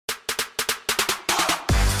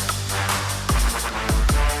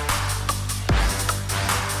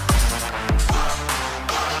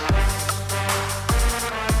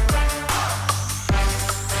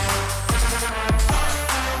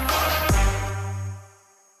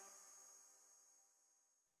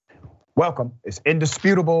Welcome. It's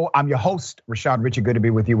indisputable. I'm your host, Rashad Richey. Good to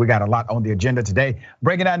be with you. We got a lot on the agenda today.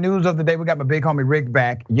 Breaking out news of the day. We got my big homie Rick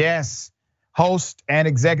back. Yes, host and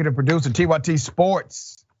executive producer, TYT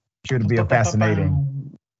Sports. Should be a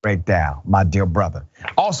fascinating breakdown, my dear brother.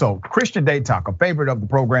 Also, Christian Day Talk, a favorite of the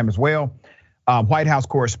program as well. White House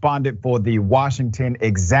correspondent for the Washington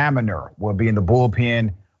Examiner will be in the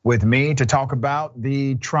bullpen with me to talk about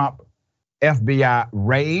the Trump FBI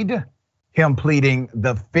raid, him pleading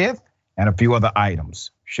the fifth, and a few other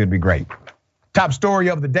items. Should be great. Top story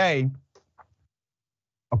of the day.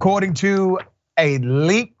 According to a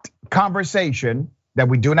leaked conversation that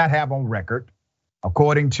we do not have on record,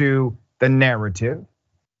 according to the narrative,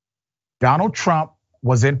 Donald Trump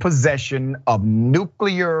was in possession of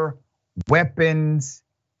nuclear weapons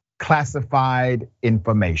classified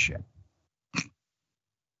information.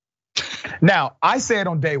 Now, I said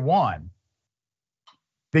on day one,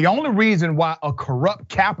 the only reason why a corrupt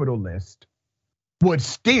capitalist would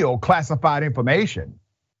steal classified information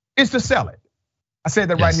is to sell it. I said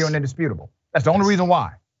that right here on Indisputable. That's the only reason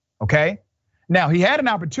why, okay? Now, he had an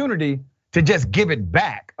opportunity to just give it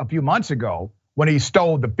back a few months ago when he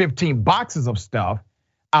stole the 15 boxes of stuff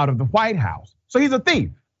out of the White House. So he's a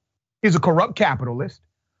thief. He's a corrupt capitalist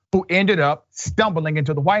who ended up stumbling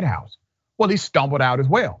into the White House. Well, he stumbled out as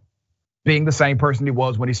well, being the same person he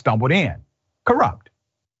was when he stumbled in, corrupt.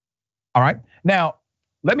 All right, now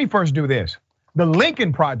let me first do this. The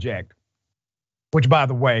Lincoln Project, which by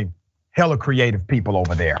the way, hella creative people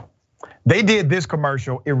over there. They did this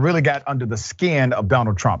commercial, it really got under the skin of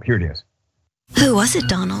Donald Trump. Here it is. Who was it,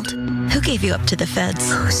 Donald? Who gave you up to the feds?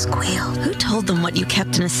 Who squealed? Who told them what you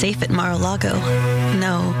kept in a safe at Mar-a-Lago?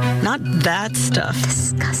 No, not that stuff.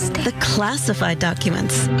 Disgusting. The classified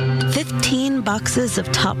documents. 15 boxes of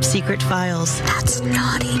top secret files. That's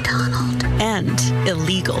naughty, Donald. And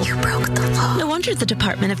illegal. You broke the law. No wonder the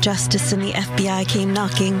Department of Justice and the FBI came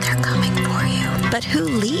knocking. They're coming for you. But who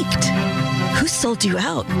leaked? Who sold you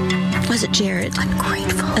out? Was it Jared?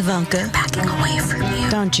 Ungrateful. Ivanka? They're backing away from you.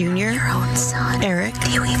 Don Jr.? Your own son. Eric?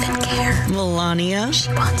 Do you even care? Melania?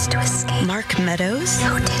 She wants to escape. Mark Meadows?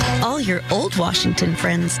 Who did it? All your old Washington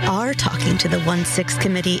friends are talking to the 1-6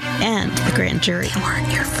 committee and the grand jury. They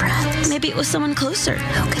weren't your friends. Maybe it was someone closer.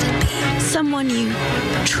 Who could it be? Someone you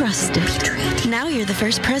trusted. Betrayed. Now you're the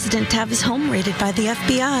first president to have his home raided by the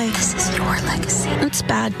FBI. This is your legacy. It's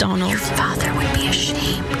bad, Donald. Your father would be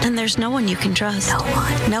ashamed. And there's no one you can trust. No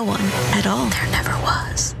one. No one at all. There never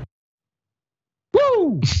was.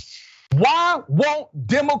 Woo! Why won't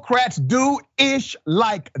Democrats do ish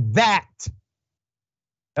like that?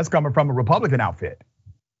 That's coming from a Republican outfit.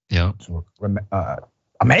 Yeah.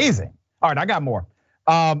 Amazing. All right, I got more.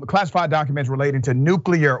 Classified documents relating to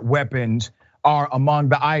nuclear weapons are among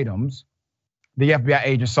the items the FBI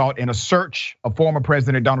agents sought in a search of former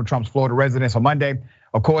President Donald Trump's Florida residence on Monday,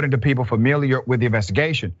 according to people familiar with the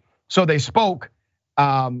investigation. So they spoke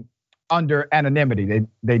under anonymity.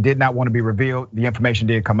 They did not want to be revealed. The information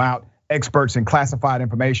did come out. Experts in classified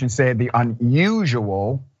information said the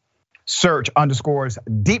unusual search underscores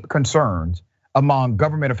deep concerns among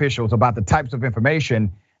government officials about the types of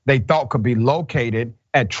information they thought could be located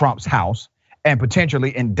at Trump's house and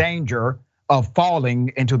potentially in danger of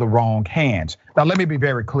falling into the wrong hands. Now, let me be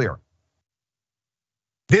very clear.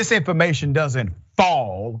 This information doesn't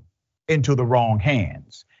fall into the wrong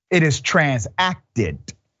hands. It is transacted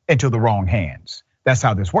into the wrong hands. That's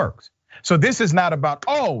how this works. So this is not about,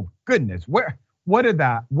 oh goodness, where did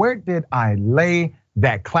I lay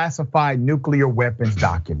that classified nuclear weapons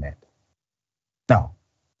document? No,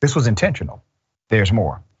 this was intentional. There's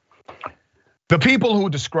more. The people who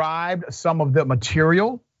described some of the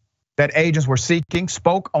material that agents were seeking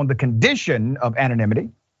spoke on the condition of anonymity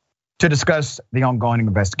to discuss the ongoing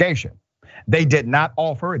investigation. They did not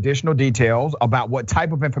offer additional details about what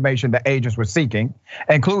type of information the agents were seeking,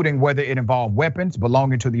 including whether it involved weapons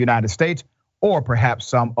belonging to the United States or perhaps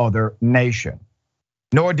some other nation.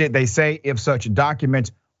 Nor did they say if such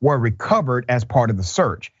documents were recovered as part of the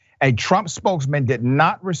search. A Trump spokesman did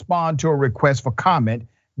not respond to a request for comment.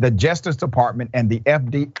 The Justice Department and the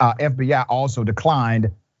FBI also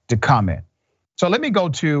declined to comment. So let me go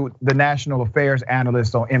to the national affairs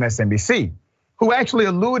analyst on MSNBC, who actually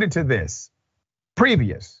alluded to this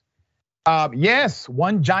previous. Yes,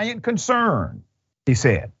 one giant concern, he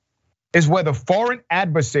said, is whether foreign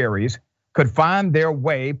adversaries could find their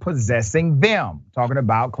way possessing them, talking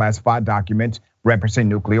about classified documents referencing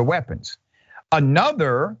nuclear weapons.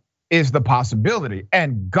 Another is the possibility,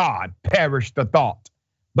 and God perish the thought.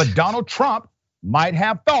 But Donald Trump might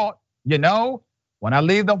have thought, when I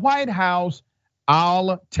leave the White House,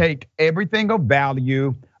 I'll take everything of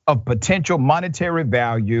value, of potential monetary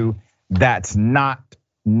value that's not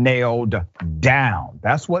nailed down.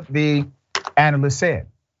 That's what the analyst said.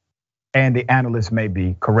 And the analyst may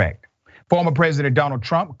be correct. Former President Donald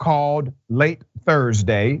Trump called late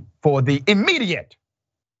Thursday for the immediate,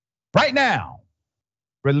 right now,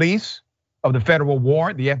 release of the federal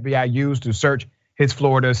warrant the FBI used to search his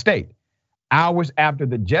Florida estate, hours after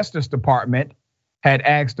the Justice Department had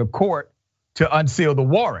asked the court to unseal the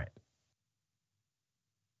warrant,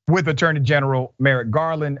 with Attorney General Merrick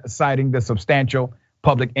Garland citing the substantial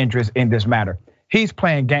public interest in this matter. He's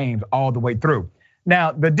playing games all the way through.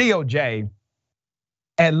 Now, the DOJ,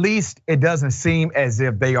 at least it doesn't seem as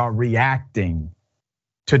if they are reacting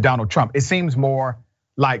to Donald Trump. It seems more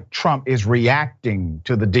like Trump is reacting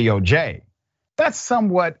to the DOJ. That's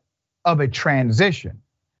somewhat of a transition,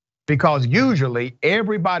 because usually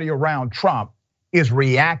everybody around Trump is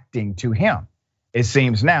reacting to him. It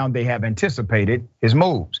seems now they have anticipated his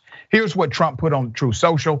moves. Here's what Trump put on Truth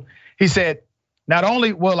Social. He said, not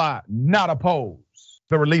only will I not oppose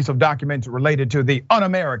the release of documents related to the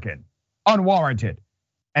un-American, unwarranted,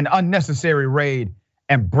 and unnecessary raid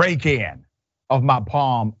and break-in of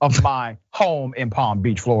my home in Palm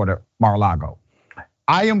Beach, Florida, Mar-a-Lago.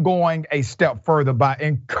 I am going a step further by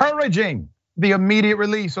encouraging the immediate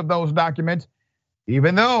release of those documents,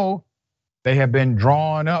 even though they have been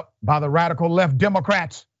drawn up by the radical left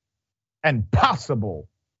Democrats and possible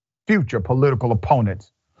future political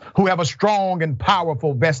opponents who have a strong and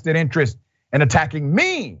powerful vested interest in attacking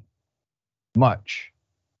me, much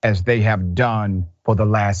as they have done for the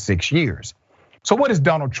last 6 years. So what is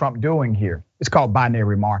Donald Trump doing here? It's called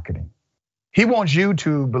binary marketing. He wants you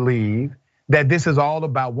to believe that this is all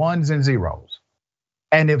about ones and zeros.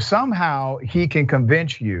 And if somehow he can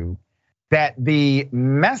convince you that the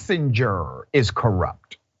messenger is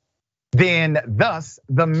corrupt, then thus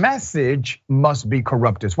the message must be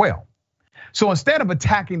corrupt as well. So instead of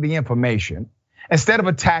attacking the information, instead of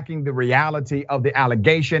attacking the reality of the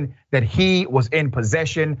allegation that he was in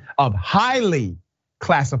possession of highly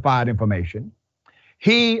classified information,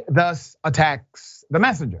 he thus attacks the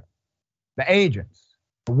messenger, the agents,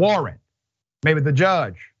 the warrant, maybe the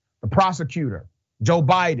judge, the prosecutor, Joe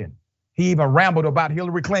Biden. He even rambled about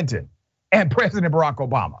Hillary Clinton and President Barack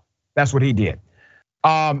Obama. That's what he did.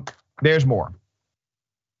 There's more.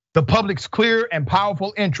 The public's clear and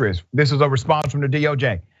powerful interest, this is a response from the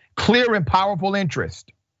DOJ, clear and powerful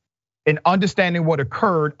interest in understanding what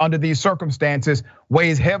occurred under these circumstances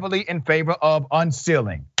weighs heavily in favor of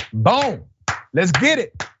unsealing. Boom, let's get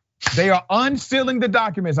it. They are unsealing the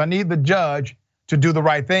documents. I need the judge to do the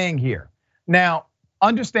right thing here. Now,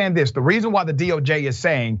 understand this, the reason why the DOJ is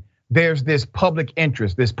saying there's this public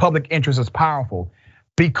interest is powerful,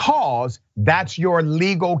 because that's your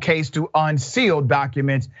legal case to unseal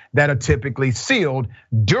documents that are typically sealed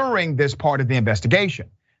during this part of the investigation.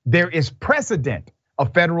 There is precedent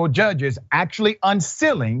of federal judges actually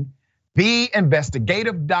unsealing the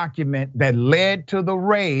investigative document that led to the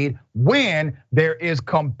raid when there is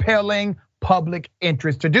compelling public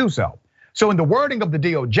interest to do so. So in the wording of the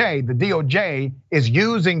DOJ is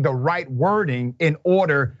using the right wording in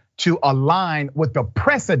order to align with the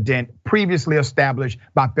precedent previously established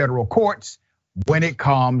by federal courts when it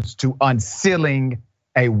comes to unsealing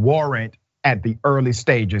a warrant at the early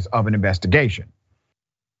stages of an investigation.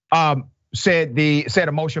 Said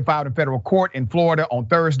a motion filed in federal court in Florida on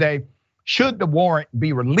Thursday. Should the warrant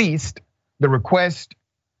be released, the request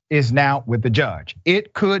is now with the judge.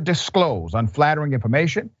 It could disclose unflattering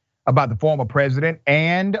information about the former president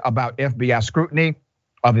and about FBI scrutiny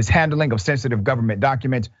of his handling of sensitive government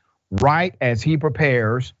documents right as he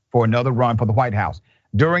prepares for another run for the White House.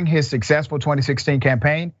 During his successful 2016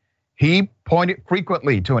 campaign, he pointed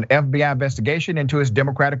frequently to an FBI investigation into his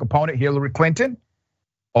Democratic opponent, Hillary Clinton,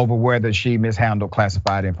 over whether she mishandled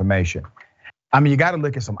classified information. I mean, you got to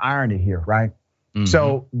look at some irony here, right? Mm-hmm.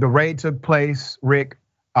 So the raid took place, Rick,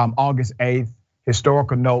 August 8th.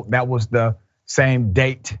 Historical note, that was the same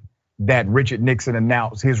date that Richard Nixon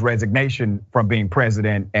announced his resignation from being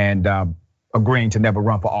president and agreeing to never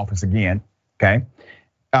run for office again, okay?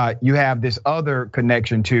 You have this other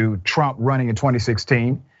connection to Trump running in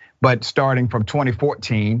 2016, but starting from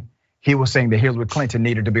 2014, he was saying that Hillary Clinton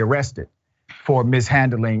needed to be arrested for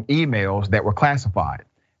mishandling emails that were classified.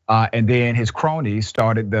 And then his cronies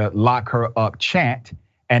started the lock her up chant.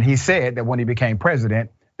 And he said that when he became president,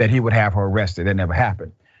 that he would have her arrested. That never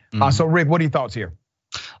happened. So Rick, what are your thoughts here?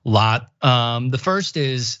 Lot. The first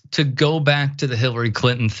is to go back to the Hillary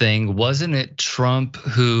Clinton thing. Wasn't it Trump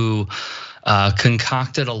who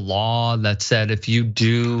concocted a law that said if you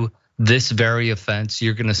do this very offense,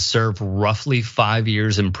 you're gonna serve roughly 5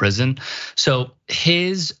 years in prison? So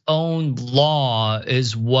his own law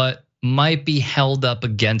is what might be held up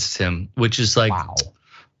against him, which is like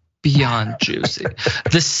beyond juicy.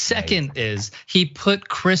 The second is he put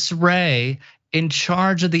Chris Wray in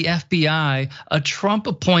charge of the FBI, a Trump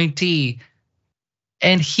appointee,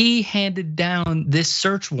 and he handed down this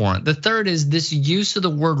search warrant. The third is this use of the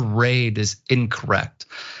word raid is incorrect.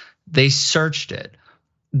 They searched it.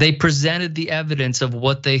 They presented the evidence of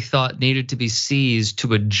what they thought needed to be seized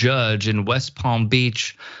to a judge in West Palm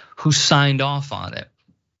Beach who signed off on it.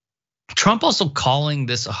 Trump also calling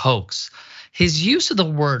this a hoax. His use of the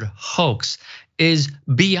word hoax is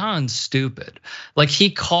beyond stupid. Like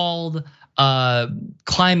he called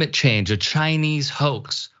climate change a Chinese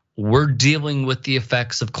hoax. We're dealing with the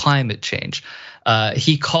effects of climate change.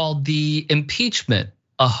 He called the impeachment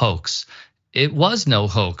a hoax. It was no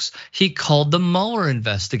hoax. He called the Mueller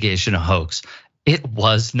investigation a hoax. It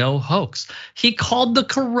was no hoax. He called the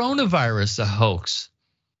coronavirus a hoax.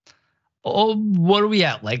 Oh, what are we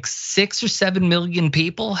at? Like 6 or 7 million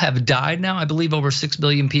people have died now. I believe over 6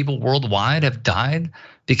 million people worldwide have died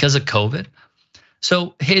because of COVID.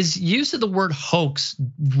 So his use of the word hoax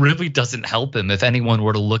really doesn't help him if anyone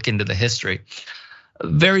were to look into the history.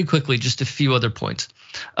 Very quickly, just a few other points.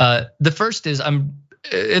 The first is I'm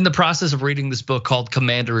in the process of reading this book called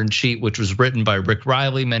Commander-in-Chief, which was written by Rick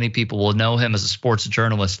Riley. Many people will know him as a sports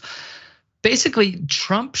journalist. Basically,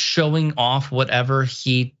 Trump showing off whatever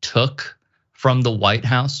he took from the White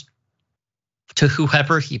House to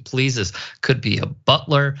whoever he pleases. Could be a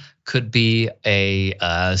butler, could be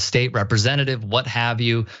a state representative, what have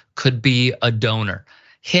you, could be a donor.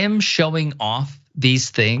 Him showing off these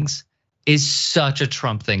things is such a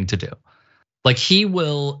Trump thing to do. Like he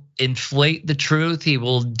will inflate the truth, he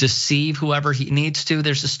will deceive whoever he needs to.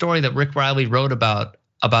 There's a story that Rick Riley wrote about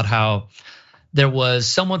how there was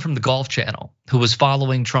someone from the Golf Channel who was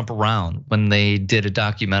following Trump around when they did a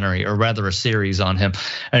documentary, or rather a series on him.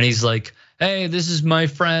 And he's like, hey, this is my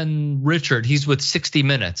friend Richard, he's with 60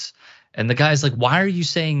 Minutes. And the guy's like, why are you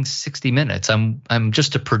saying 60 Minutes? I'm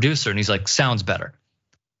just a producer. And he's like, sounds better.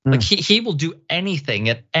 Like he will do anything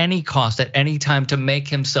at any cost, at any time to make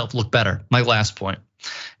himself look better. My last point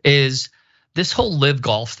is this whole live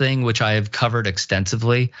golf thing, which I have covered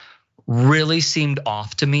extensively, really seemed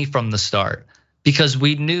off to me from the start, because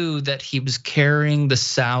we knew that he was carrying the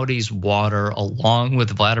Saudis' water along with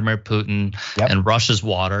Vladimir Putin and Russia's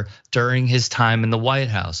water during his time in the White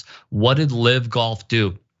House. What did live golf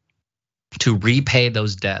do to repay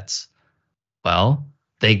those debts? Well,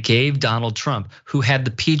 they gave Donald Trump, who had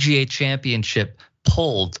the PGA Championship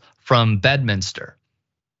pulled from Bedminster,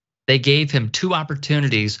 they gave him 2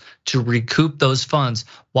 opportunities to recoup those funds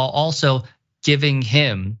while also giving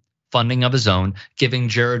him funding of his own, giving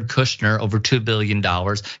Jared Kushner over $2 billion,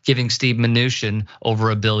 giving Steve Mnuchin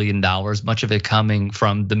over $1 billion, much of it coming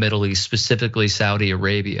from the Middle East, specifically Saudi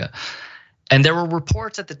Arabia. And there were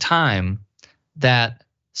reports at the time that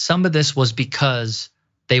some of this was because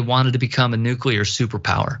they wanted to become a nuclear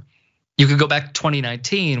superpower. You could go back to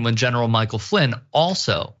 2019 when General Michael Flynn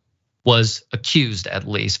also was accused, at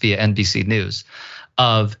least via NBC News,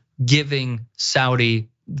 of giving Saudi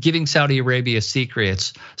Arabia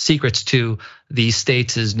secrets to the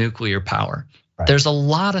states' nuclear power. Right. There's a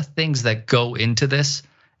lot of things that go into this,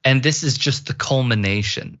 and this is just the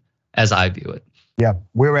culmination as I view it. Yeah,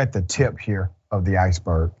 we're at the tip here of the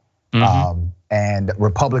iceberg. And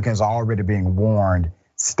Republicans are already being warned,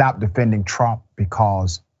 stop defending Trump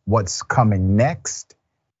because what's coming next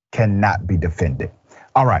cannot be defended.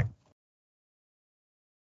 All right.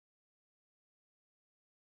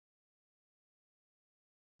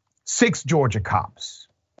 6 Georgia cops,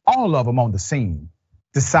 all of them on the scene,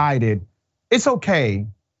 decided it's okay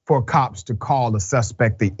for cops to call a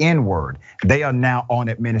suspect the N-word. They are now on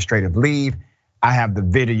administrative leave. I have the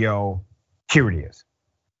video. Here it is.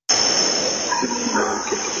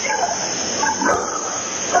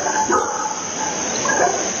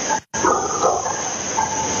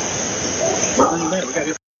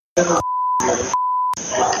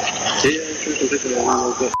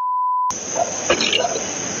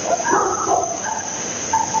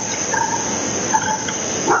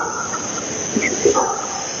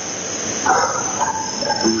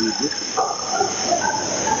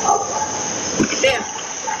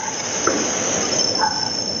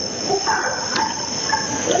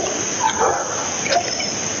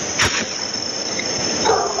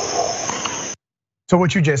 So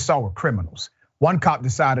what you just saw were criminals. One cop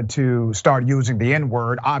decided to start using the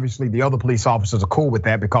N-word. Obviously, the other police officers are cool with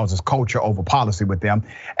that because it's culture over policy with them.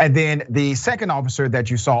 And then the second officer that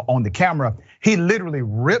you saw on the camera, he literally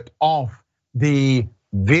ripped off the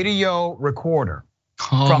video recorder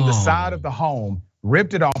from the side of the home,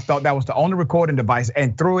 ripped it off, thought that was the only recording device,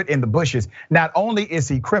 and threw it in the bushes. Not only is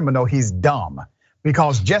he criminal, he's dumb,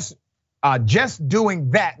 because just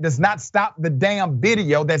doing that does not stop the damn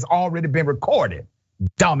video that's already been recorded.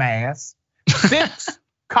 Dumbass. 6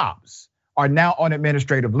 cops are now on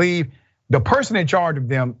administrative leave. The person in charge of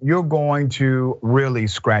them, you're going to really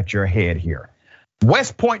scratch your head here.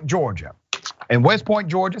 West Point, Georgia. In West Point,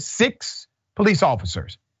 Georgia, 6 police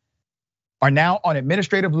officers are now on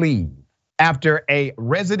administrative leave after a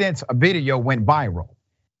resident's video went viral.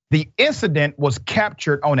 The incident was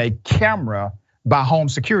captured on a camera by home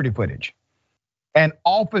security footage. An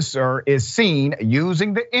officer is seen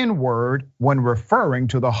using the N-word when referring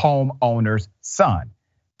to the homeowner's son.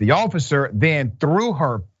 The officer then threw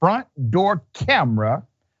her front door camera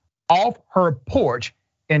off her porch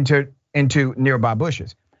into nearby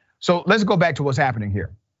bushes. So let's go back to what's happening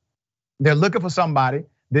here. They're looking for somebody.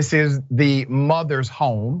 This is the mother's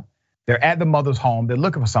home. They're at the mother's home. They're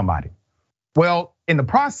looking for somebody. Well, in the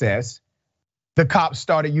process, the cops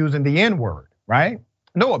started using the N-word, right?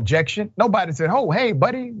 No objection. Nobody said, "Oh, hey,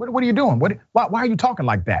 buddy, what are you doing? Why are you talking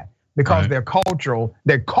like that?" Because their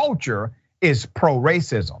culture is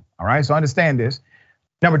pro-racism. All right, so understand this.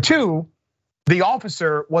 Number 2, the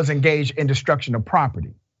officer was engaged in destruction of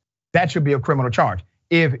property. That should be a criminal charge.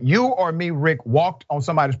 If you or me, Rick, walked on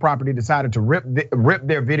somebody's property, decided to rip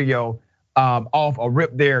their video off or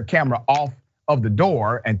rip their camera off of the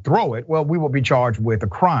door and throw it, well, we will be charged with a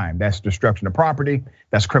crime. That's destruction of property.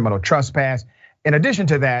 That's criminal trespass. In addition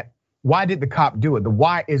to that, why did the cop do it? The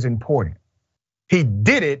why is important. He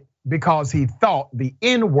did it because he thought the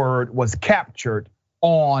N-word was captured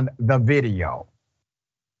on the video.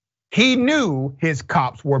 He knew his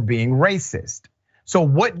cops were being racist. So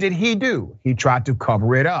what did he do? He tried to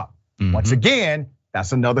cover it up. Once again,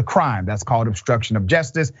 that's another crime. That's called obstruction of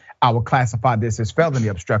justice. I will classify this as felony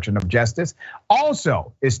obstruction of justice.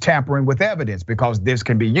 Also, is tampering with evidence, because this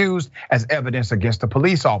can be used as evidence against a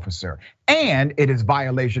police officer. And it is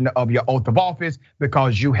violation of your oath of office,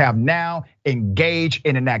 because you have now engaged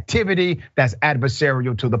in an activity that's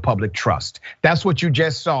adversarial to the public trust. That's what you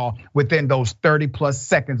just saw within those 30+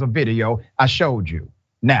 seconds of video I showed you.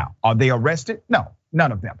 Now, are they arrested? No,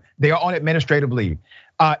 none of them. They are on administrative leave.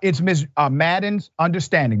 It's Ms. Madden's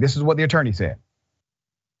understanding, this is what the attorney said.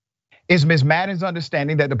 It's Ms. Madden's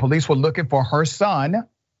understanding that the police were looking for her son.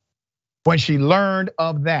 When she learned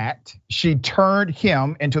of that, she turned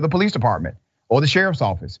him into the police department or the sheriff's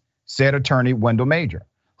office, said attorney Wendell Major,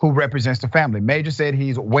 who represents the family. Major said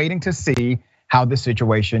he's waiting to see how the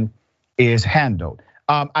situation is handled.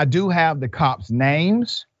 I do have the cops'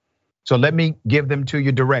 names, so let me give them to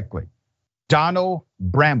you directly. Donald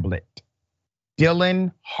Bramblett,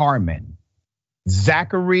 Dylan Harmon,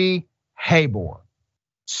 Zachary Habor,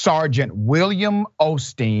 Sergeant William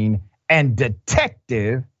Osteen, and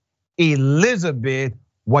Detective Elizabeth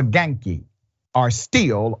Waganke are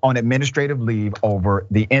still on administrative leave over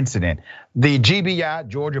the incident. The GBI,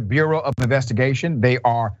 Georgia Bureau of Investigation, they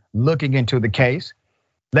are looking into the case.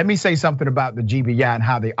 Let me say something about the GBI and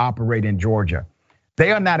how they operate in Georgia.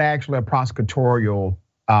 They are not actually a prosecutorial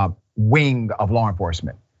wing of law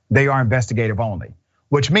enforcement. They are investigative only,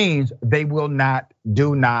 which means they will not,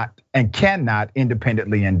 do not, and cannot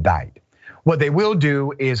independently indict. What they will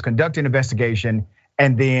do is conduct an investigation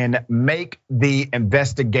and then make the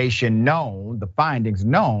investigation known, the findings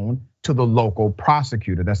known to the local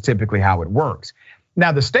prosecutor. That's typically how it works.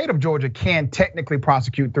 Now, the state of Georgia can technically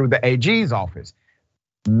prosecute through the AG's office.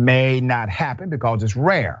 May not happen because it's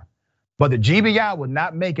rare, but the GBI will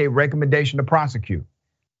not make a recommendation to prosecute.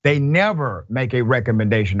 They never make a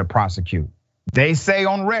recommendation to prosecute. They say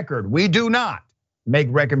on record, we do not make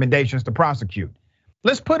recommendations to prosecute.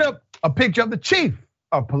 Let's put up a picture of the chief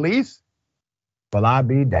of police. Well, I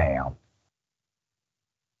be damned.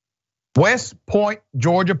 West Point,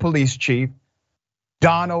 Georgia Police Chief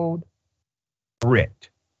Donald Britt.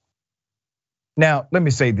 Now, let me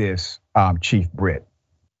say this, Chief Britt.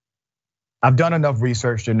 I've done enough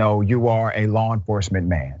research to know you are a law enforcement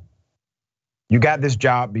man. You got this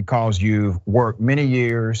job because you've worked many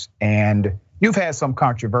years and you've had some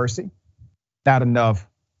controversy. Not enough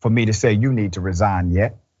for me to say you need to resign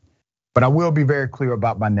yet, but I will be very clear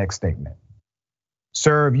about my next statement.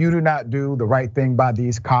 Sir, if you do not do the right thing by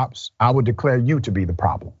these cops, I would declare you to be the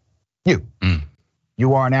problem.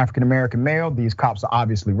 You are an African-American male. These cops are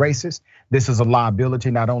obviously racist. This is a liability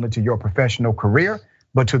not only to your professional career,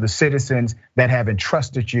 but to the citizens that have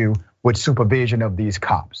entrusted you with supervision of these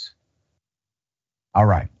cops. All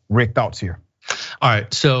right, Rick, thoughts here. All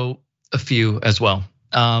right, so a few as well.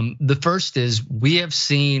 The first is we have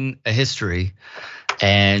seen a history,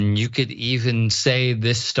 and you could even say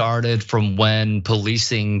this started from when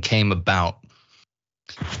policing came about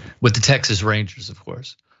with the Texas Rangers, of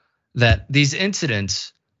course, that these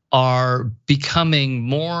incidents are becoming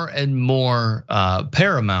more and more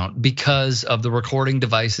paramount because of the recording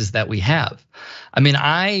devices that we have. I mean,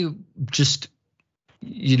 I just,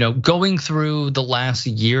 going through the last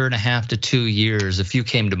year and a half to 2 years, a few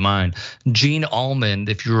came to mind. Gene Allman,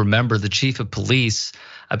 if you remember, the chief of police,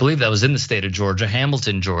 I believe that was in the state of Georgia,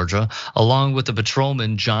 Hamilton, Georgia, along with the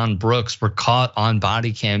patrolman John Brooks, were caught on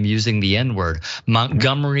body cam using the N-word.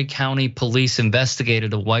 Montgomery County Police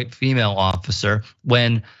investigated a white female officer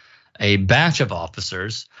when a batch of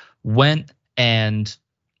officers went and,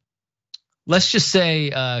 let's just say,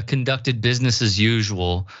 conducted business as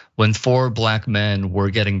usual when 4 black men were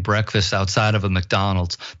getting breakfast outside of a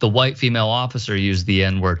McDonald's. The white female officer used the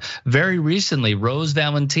N-word. Very recently, Rose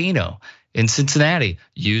Valentino in Cincinnati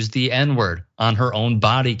used the N-word on her own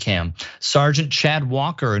body cam. Sergeant Chad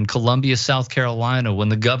Walker in Columbia, South Carolina, when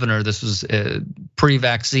the governor, this was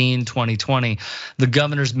pre-vaccine 2020, the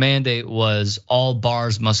governor's mandate was all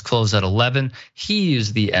bars must close at 11. He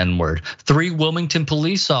used the N-word. 3 Wilmington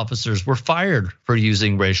police officers were fired for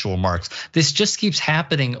using racial remarks. This just keeps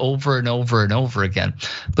happening over and over and over again.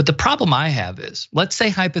 But the problem I have is, let's say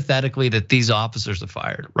hypothetically that these officers are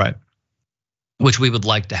fired, right? Which we would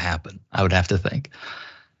like to happen, I would have to think.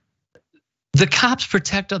 The cops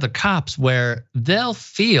protect other cops where they'll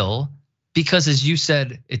feel, because as you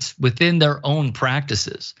said, it's within their own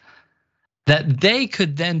practices, that they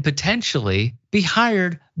could then potentially be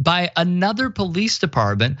hired by another police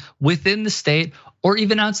department within the state or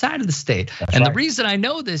even outside of the state. That's and right. The reason I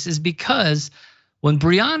know this is because when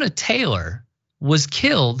Breonna Taylor was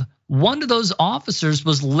killed, one of those officers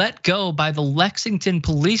was let go by the Lexington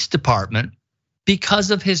Police Department because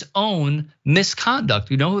of his own misconduct.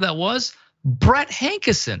 You know who that was? Brett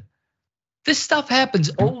Hankison. This stuff happens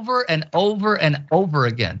over and over and over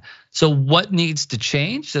again. So what needs to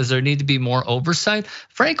change? Does there need to be more oversight?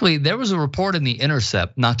 Frankly, there was a report in The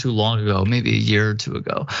Intercept not too long ago, maybe a year or 2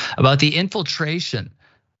 ago, about the infiltration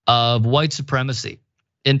of white supremacy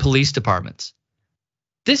in police departments.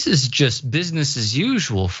 This is just business as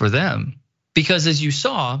usual for them, because as you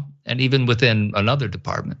saw, and even within another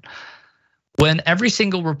department, when every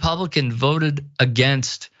single Republican voted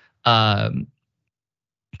against trying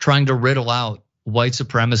to riddle out white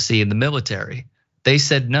supremacy in the military, they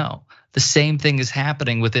said no. The same thing is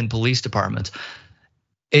happening within police departments.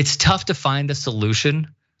 It's tough to find a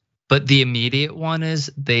solution, but the immediate one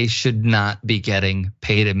is they should not be getting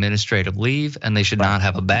paid administrative leave, and they should not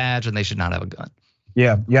have a badge, and they should not have a gun.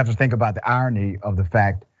 Yeah, you have to think about the irony of the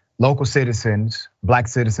fact local citizens, black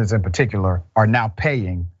citizens in particular, are now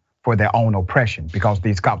paying for their own oppression because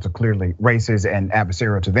these cops are clearly racist and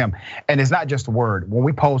adversarial to them. And it's not just a word. When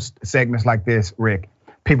we post segments like this, Rick,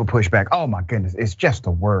 people push back. Oh my goodness, it's just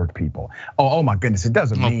a word, people. Oh my goodness, it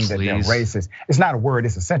doesn't mean that they're racist. It's not a word,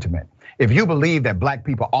 it's a sentiment. If you believe that black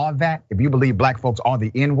people are that, if you believe black folks are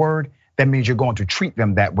the N-word, that means you're going to treat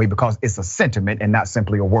them that way because it's a sentiment and not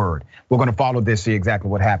simply a word. We're gonna follow this, see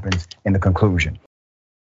exactly what happens in the conclusion.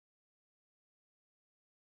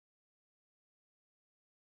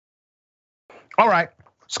 All right,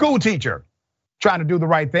 school teacher trying to do the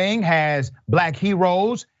right thing, has black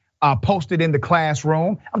heroes posted in the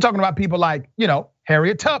classroom. I'm talking about people like,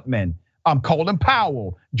 Harriet Tubman, Colin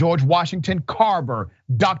Powell, George Washington Carver,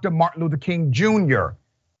 Dr. Martin Luther King Jr.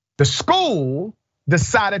 The school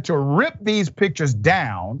decided to rip these pictures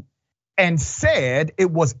down and said it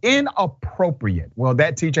was inappropriate. Well,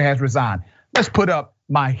 that teacher has resigned. Let's put up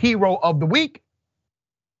my hero of the week.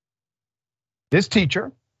 This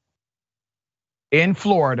teacher in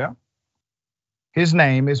Florida, his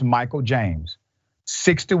name is Michael James,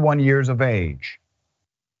 61 years of age.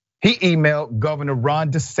 He emailed Governor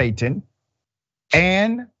Ron DeSantis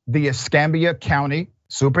and the Escambia County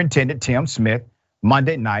Superintendent Tim Smith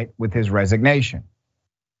Monday night with his resignation.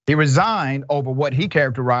 He resigned over what he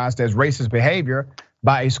characterized as racist behavior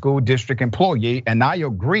by a school district employee, and I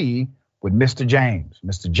agree with Mr. James.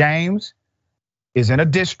 Mr. James is in a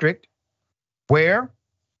district where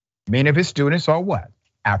many of his students are what?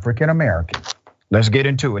 African American. Let's get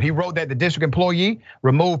into it. He wrote that the district employee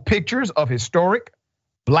removed pictures of historic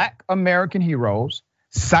black American heroes,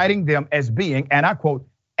 citing them as being, and I quote,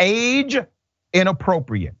 age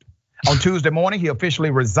inappropriate. On Tuesday morning, he officially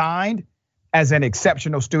resigned as an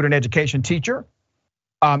exceptional student education teacher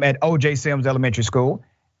at O.J. Sims Elementary School.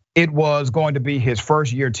 It was going to be his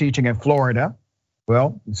first year teaching in Florida.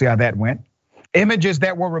 Well, see how that went. Images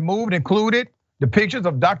that were removed included the pictures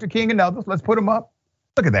of Dr. King and others. Let's put them up.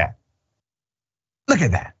 Look at that. Look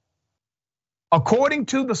at that. According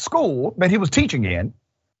to the school that he was teaching in,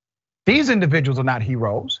 these individuals are not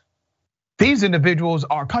heroes. These individuals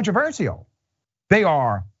are controversial. They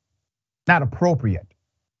are not appropriate.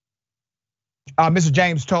 Mr.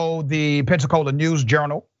 James told the Pensacola News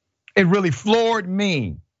Journal, it really floored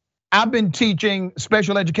me. I've been teaching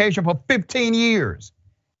special education for 15 years,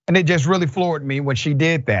 and it just really floored me when she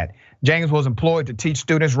did that. James was employed to teach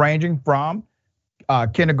students ranging from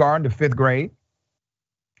kindergarten to 5th grade.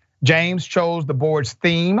 James chose the board's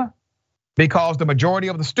theme because the majority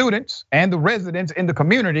of the students and the residents in the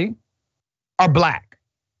community are Black.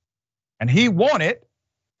 And he wanted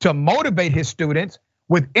to motivate his students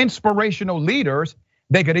with inspirational leaders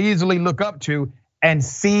they could easily look up to and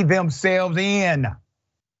see themselves in.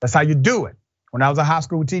 That's how you do it. When I was a high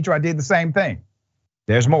school teacher, I did the same thing.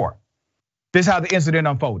 There's more. This is how the incident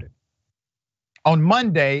unfolded. On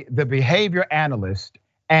Monday, the behavior analyst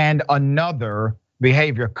and another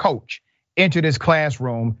behavior coach entered his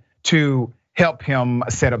classroom to help him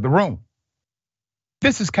set up the room.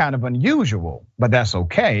 This is kind of unusual, but that's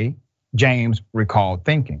okay, James recalled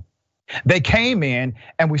thinking. They came in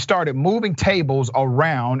and we started moving tables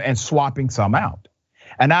around and swapping some out.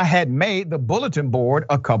 And I had made the bulletin board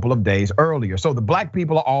a couple of days earlier. So the Black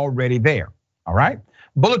people are already there, all right?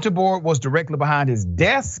 Bulletin board was directly behind his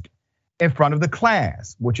desk in front of the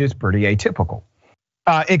class, which is pretty atypical.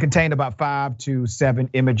 It contained about 5 to 7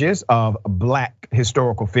 images of Black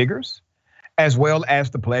historical figures, as well as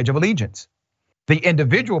the Pledge of Allegiance. The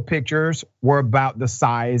individual pictures were about the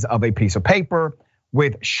size of a piece of paper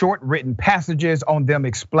with short written passages on them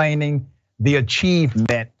explaining the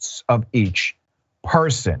achievements of each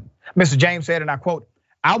person. Mr. James said, and I quote,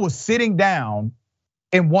 I was sitting down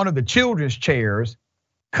in one of the children's chairs,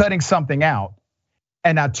 cutting something out,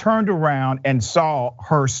 and I turned around and saw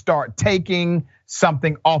her start taking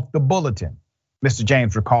something off the bulletin, Mr.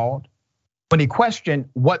 James recalled. When he questioned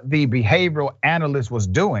what the behavioral analyst was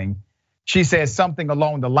doing, she said something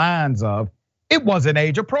along the lines of, it wasn't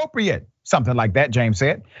age appropriate, something like that, James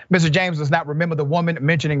said. Mr. James does not remember the woman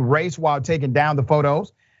mentioning race while taking down the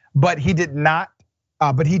photos, but he did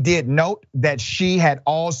note that she had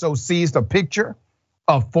also seized a picture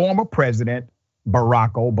of former President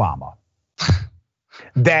Barack Obama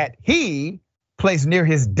that he placed near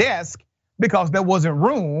his desk because there wasn't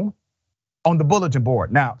room on the bulletin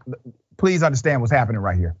board. Now, please understand what's happening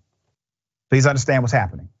right here. Please understand what's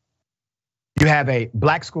happening. You have a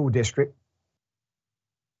Black school district.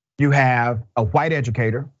 You have a white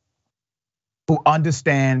educator who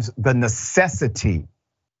understands the necessity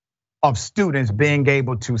of students being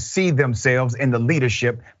able to see themselves in the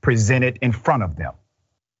leadership presented in front of them.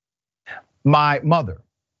 My mother,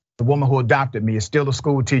 the woman who adopted me, is still a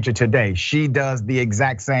school teacher today. She does the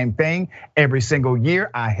exact same thing every single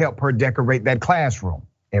year. I help her decorate that classroom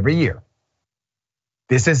every year.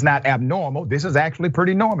 This is not abnormal. This is actually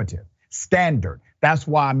pretty normative, standard. That's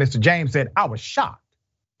why Mr. James said, I was shocked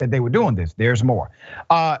that they were doing this. There's more.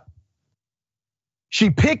 She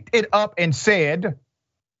picked it up and said,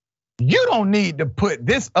 you don't need to put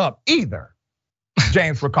this up either,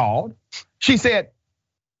 James recalled. She said,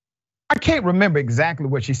 I can't remember exactly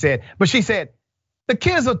what she said, but she said, the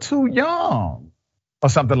kids are too young or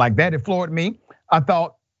something like that. It floored me. I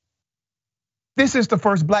thought, this is the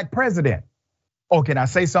first Black president. Oh, can I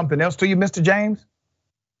say something else to you, Mr. James?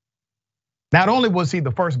 Not only was he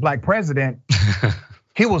the first Black president,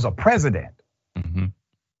 he was a president. Mm-hmm.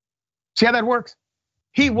 See how that works?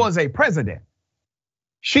 He was a president.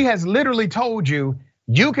 She has literally told you,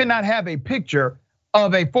 you cannot have a picture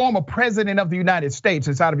of a former president of the United States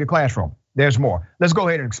inside of your classroom. There's more. Let's go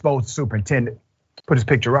ahead and expose the superintendent. Put his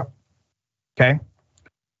picture up, okay?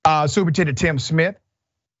 Superintendent Tim Smith.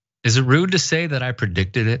 Is it rude to say that I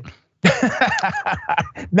predicted it?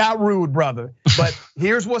 Not rude, brother, but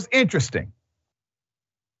here's what's interesting.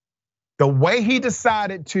 The way he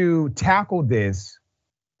decided to tackle this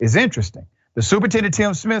is interesting. The superintendent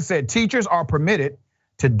Tim Smith said teachers are permitted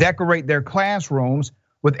to decorate their classrooms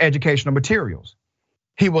with educational materials.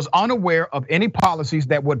 He was unaware of any policies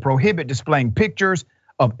that would prohibit displaying pictures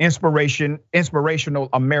of inspirational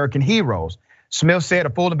American heroes. Smith said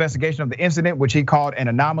a full investigation of the incident, which he called an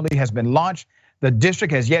anomaly, has been launched. The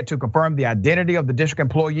district has yet to confirm the identity of the district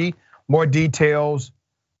employee. More details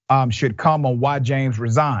should come on why James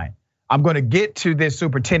resigned. I'm gonna get to this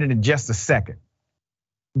superintendent in just a second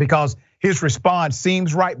because his response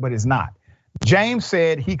seems right, but it's not. James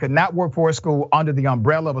said he could not work for a school under the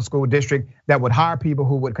umbrella of a school district that would hire people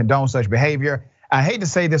who would condone such behavior. I hate to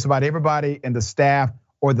say this about everybody in the staff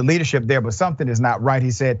or the leadership there, but something is not right.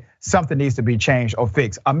 He said something needs to be changed or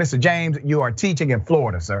fixed. Mr. James, you are teaching in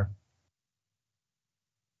Florida, sir.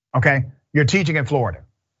 Okay, you're teaching in Florida.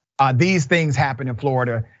 These things happen in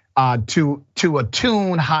Florida to a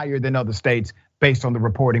tune higher than other states based on the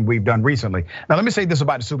reporting we've done recently. Now, let me say this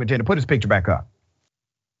about the superintendent. Put his picture back up.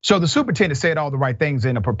 So the superintendent said all the right things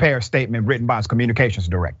in a prepared statement written by his communications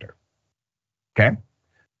director. Okay.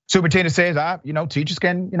 Superintendent says, teachers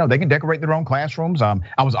can, they can decorate their own classrooms. I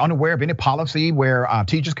was unaware of any policy where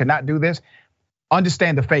teachers cannot do this.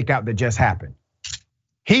 Understand the fake out that just happened.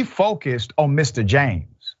 He focused on Mr.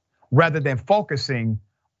 James rather than focusing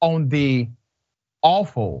on the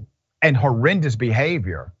awful and horrendous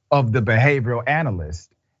behavior of the behavioral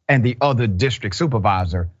analyst and the other district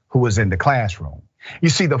supervisor who was in the classroom. You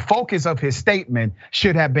see, the focus of his statement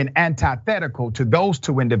should have been antithetical to those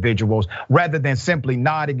two individuals rather than simply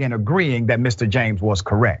nodding and agreeing that Mr. James was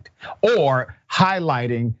correct, or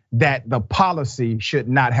highlighting that the policy should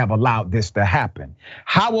not have allowed this to happen.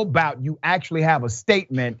 How about you actually have a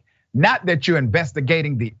statement, not that you're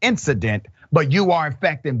investigating the incident, but you are in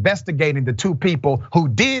fact investigating the two people who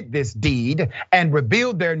did this deed and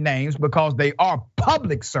revealed their names because they are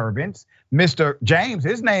public servants. Mr. James,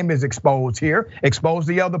 his name is exposed here. Expose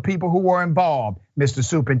the other people who were involved, Mr.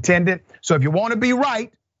 Superintendent. So if you want to be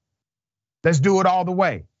right, let's do it all the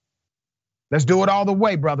way. Let's do it all the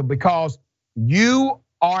way, brother, because you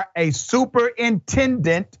are a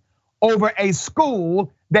superintendent over a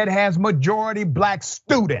school that has majority Black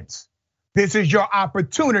students. This is your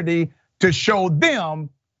opportunity to show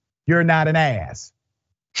them you're not an ass.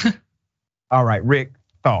 All right, Rick,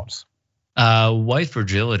 thoughts? White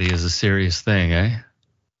fragility is a serious thing, eh?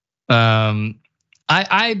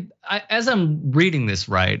 I as I'm reading this,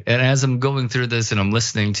 right, and as I'm going through this and I'm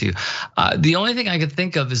listening to you, the only thing I could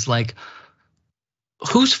think of is like,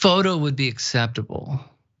 whose photo would be acceptable?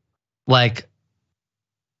 Like,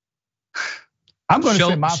 I'm going to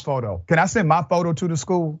send my photo. Can I send my photo to the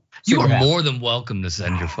school? You are more than welcome to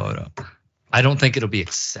send your photo. I don't think it'll be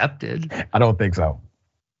accepted. I don't think so.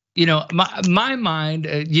 My mind,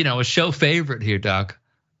 a show favorite here, Doc.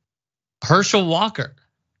 Herschel Walker.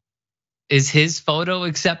 Is his photo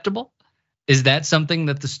acceptable? Is that something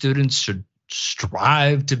that the students should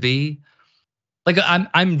strive to be? Like,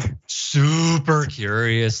 I'm super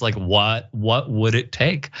curious. Like, what would it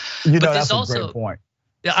take? That's a great point.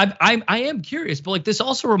 Yeah, I am curious, but like this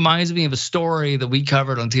also reminds me of a story that we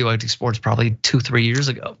covered on TYT Sports probably 2-3 years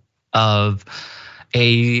ago of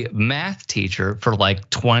a math teacher for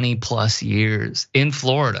like 20 plus years in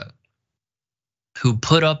Florida who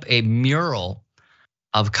put up a mural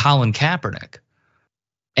of Colin Kaepernick,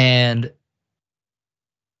 and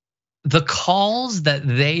the calls that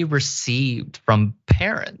they received from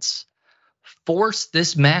parents forced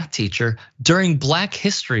this math teacher during Black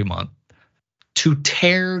History Month to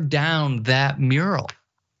tear down that mural.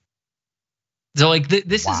 So like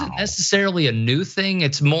this isn't necessarily a new thing.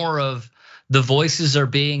 It's more of the voices are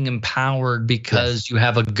being empowered because you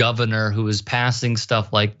have a governor who is passing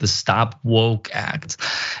stuff like the Stop Woke Act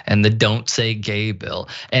and the Don't Say Gay bill.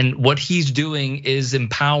 And what he's doing is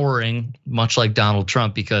empowering, much like Donald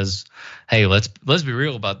Trump, because hey, let's be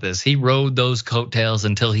real about this. He rode those coattails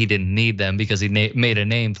until he didn't need them because he made a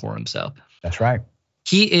name for himself. That's right.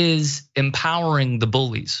 He is empowering the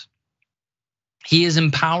bullies. He is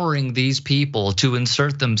empowering these people to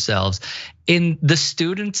insert themselves in the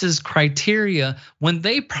students' criteria when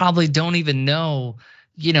they probably don't even know,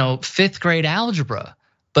 5th grade algebra,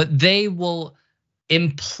 but they will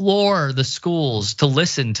implore the schools to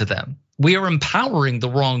listen to them. We are empowering the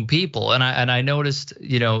wrong people. And I noticed,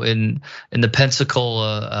 in the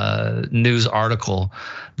Pensacola news article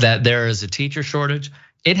that there is a teacher shortage.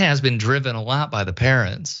 It has been driven a lot by the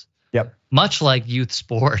parents. Yep. Much like youth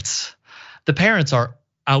sports. The parents are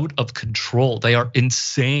out of control. They are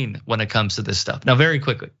insane when it comes to this stuff. Now, very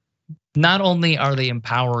quickly, not only are they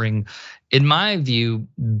empowering, in my view,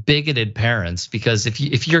 bigoted parents, because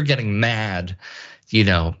if you're getting mad,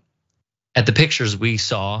 at the pictures we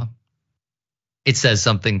saw, it says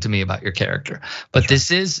something to me about your character. But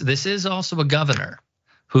this is also a governor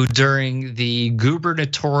who, during the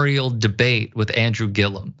gubernatorial debate with Andrew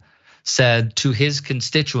Gillum, said to his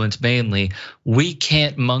constituents mainly, we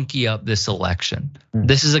can't monkey up this election.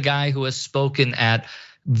 This is a guy who has spoken at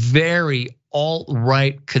very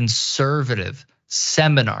alt-right conservative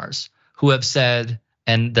seminars who have said,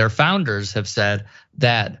 and their founders have said,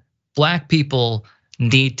 that Black people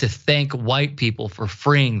need to thank white people for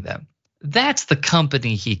freeing them. That's the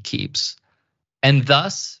company he keeps. And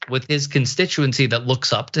thus, with his constituency that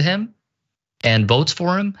looks up to him and votes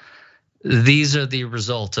for him, these are the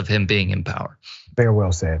results of him being in power. Very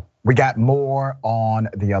well said. We got more on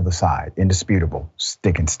the other side. Indisputable.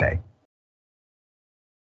 Stick and stay.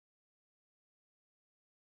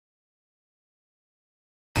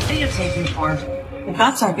 Videotaping for. The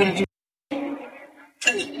cops aren't gonna do.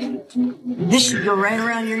 This should go right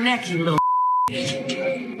around your neck, you little.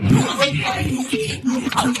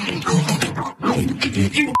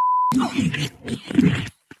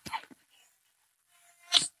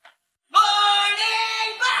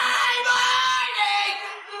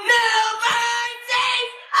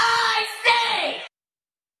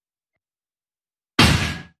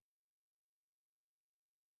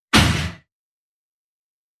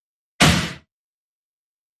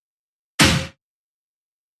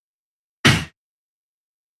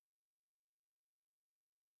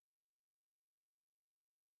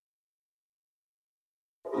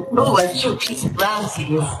 Oh, I shoot a piece of glass at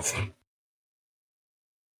you.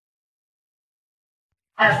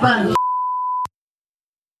 Have fun.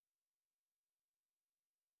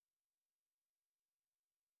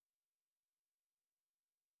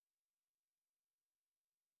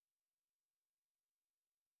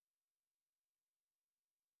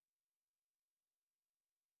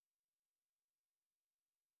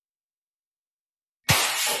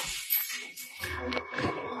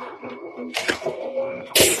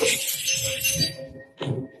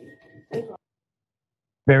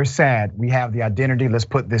 Very sad. We have the identity. Let's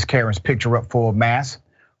put this Karen's picture up full mass.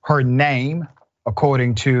 Her name,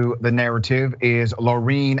 according to the narrative, is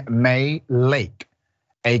Laureen May Lake,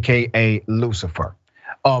 AKA Lucifer,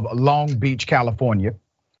 of Long Beach, California.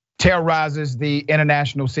 Terrorizes the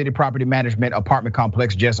International City Property Management apartment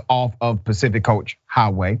complex just off of Pacific Coast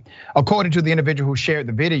Highway. According to the individual who shared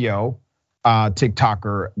the video,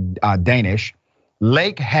 TikToker Danish,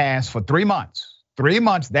 Lake has for 3 months,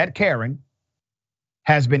 that Karen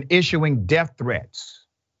has been issuing death threats,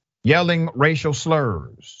 yelling racial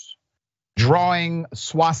slurs, drawing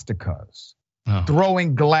swastikas,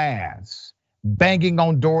 throwing glass, banging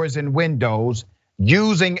on doors and windows,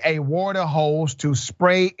 using a water hose to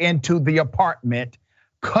spray into the apartment,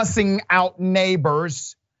 cussing out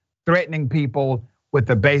neighbors, threatening people with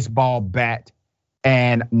a baseball bat,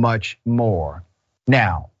 and much more.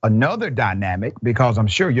 Now, another dynamic, because I'm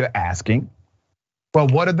sure you're asking, well,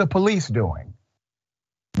 what are the police doing?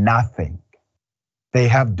 Nothing. They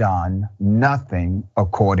have done nothing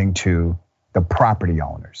according to the property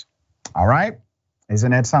owners. All right,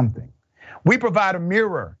 isn't that something? We provide a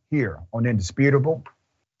mirror here on Indisputable.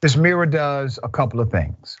 This mirror does a couple of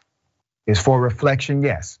things. It's for reflection,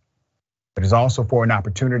 yes, but it's also for an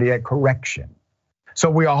opportunity at correction. So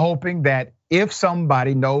we are hoping that if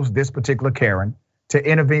somebody knows this particular Karen, to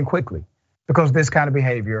intervene quickly, because this kind of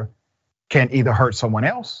behavior can either hurt someone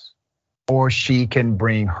else or she can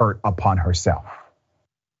bring hurt upon herself.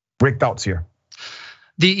 Rick, thoughts here?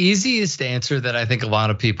 The easiest answer that I think a lot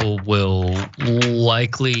of people will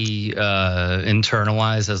likely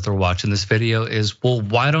internalize as they're watching this video is, well,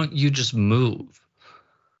 why don't you just move?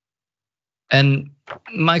 And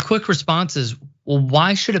my quick response is, well,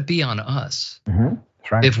 why should it be on us?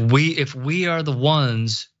 That's right. If we are the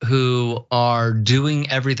ones who are doing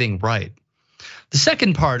everything right. The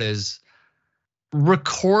second part is,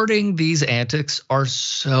 recording these antics are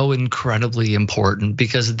so incredibly important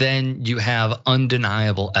because then you have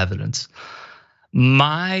undeniable evidence.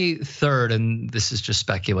 My third, and this is just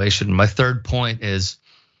speculation, my third point is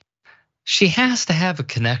she has to have a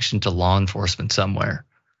connection to law enforcement somewhere.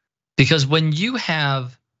 Because when you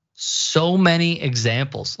have so many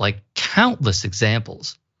examples, like countless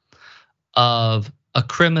examples of a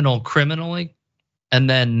criminal criminally and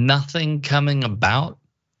then nothing coming about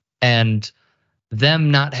and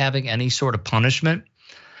them not having any sort of punishment,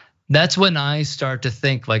 that's when I start to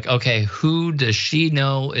think like, okay, who does she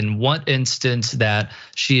know in what instance that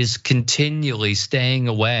she is continually staying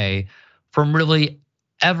away from really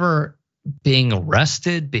ever being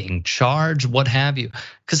arrested, being charged, what have you?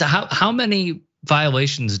 Because how many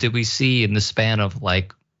violations did we see in the span of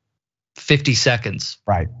like 50 seconds?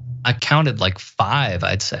 Right. I counted like 5,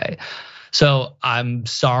 I'd say. So I'm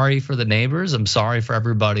sorry for the neighbors. I'm sorry for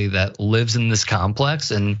everybody that lives in this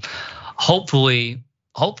complex, and hopefully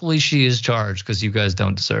she is charged because you guys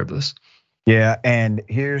don't deserve this. Yeah, and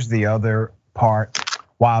here's the other part.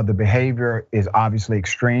 While the behavior is obviously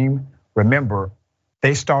extreme, remember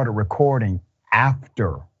they started recording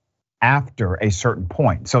after a certain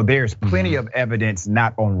point. So there's plenty of evidence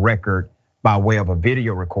not on record by way of a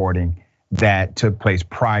video recording that took place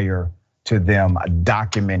prior to them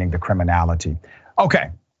documenting the criminality.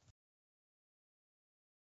 Okay.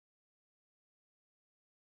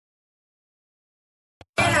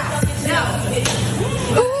 No,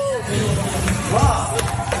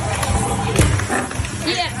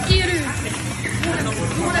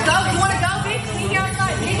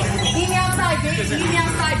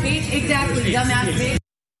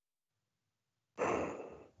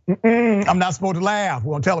 I'm not supposed to laugh.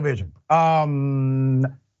 We're on television.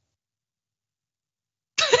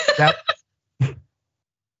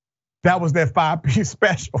 That was their 5-piece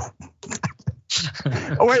special.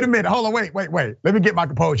 Oh, wait a minute. Hold on. Wait. Let me get my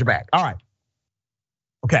composure back. All right.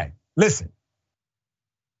 Okay. Listen.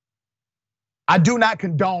 I do not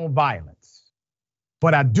condone violence,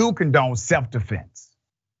 but I do condone self-defense.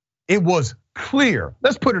 It was clear.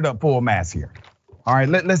 Let's put it up full mass here. All right.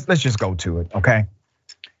 Let's just go to it. Okay.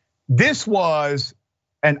 This was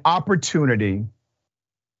an opportunity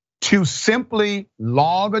to simply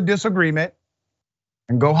log a disagreement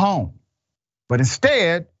and go home. But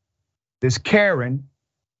instead, this Karen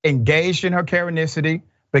engaged in her Karenicity,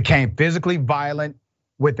 became physically violent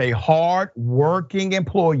with a hard-working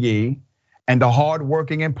employee, and the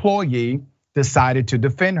hard-working employee decided to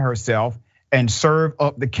defend herself and serve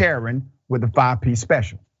up the Karen with a 5-piece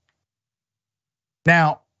special.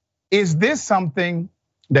 Now, is this something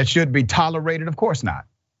that should be tolerated? Of course not.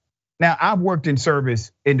 Now, I've worked in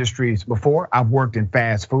service industries before. I've worked in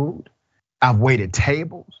fast food. I've waited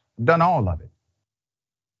tables, done all of it.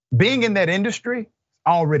 Being in that industry,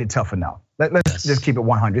 already tough enough. Let's just keep it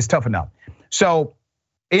 100. It's tough enough. So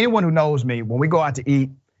anyone who knows me, when we go out to eat,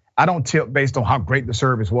 I don't tip based on how great the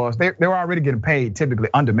service was. They're already getting paid typically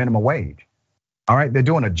under minimum wage. All right, they're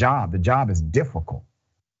doing a job. The job is difficult,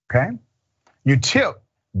 okay? You tip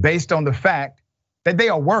based on the fact that they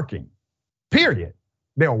are working, period.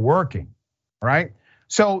 They're working, right?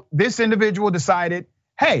 So this individual decided,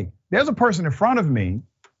 hey, there's a person in front of me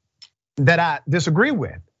that I disagree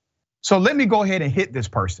with. So let me go ahead and hit this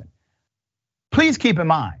person. Please keep in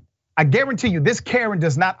mind, I guarantee you this Karen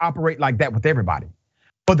does not operate like that with everybody.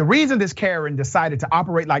 But the reason this Karen decided to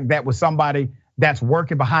operate like that with somebody that's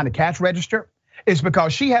working behind the cash register is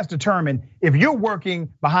because she has determined if you're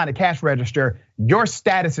working behind a cash register, your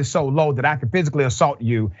status is so low that I can physically assault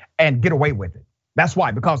you and get away with it. That's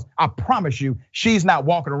why, because I promise you, she's not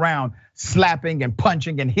walking around slapping and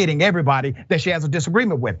punching and hitting everybody that she has a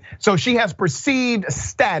disagreement with. So she has perceived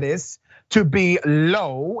status to be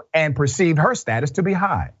low and perceived her status to be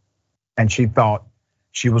high. And she thought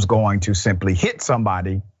she was going to simply hit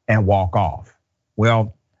somebody and walk off.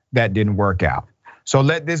 Well, that didn't work out. So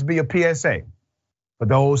let this be a PSA for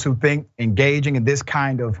those who think engaging in this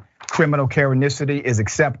kind of criminal Karenicity is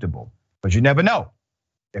acceptable, but you never know.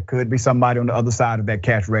 There could be somebody on the other side of that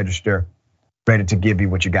cash register ready to give you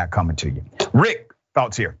what you got coming to you. Rick,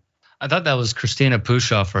 thoughts here? I thought that was Christina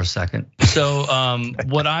Pushaw for a second. So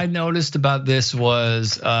what I noticed about this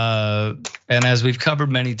was, and as we've covered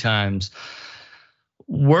many times,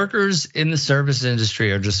 workers in the service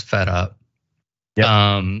industry are just fed up. Yep.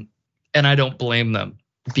 And I don't blame them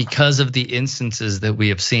because of the instances that we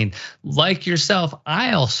have seen. Like yourself,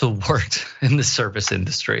 I also worked in the service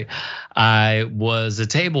industry. I was a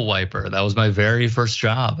table wiper. That was my very first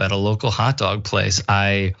job at a local hot dog place.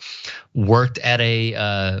 I worked at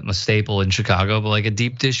a staple in Chicago, but like a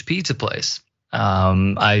deep dish pizza place.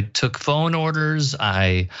 I took phone orders.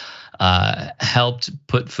 I helped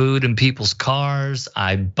put food in people's cars.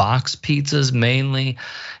 I boxed pizzas mainly.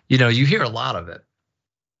 You hear a lot of it.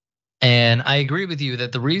 And I agree with you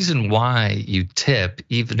that the reason why you tip,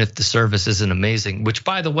 even if the service isn't amazing, which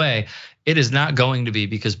by the way, it is not going to be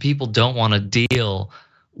because people don't want to deal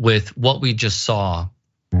with what we just saw,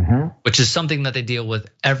 which is something that they deal with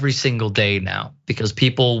every single day now because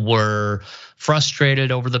people were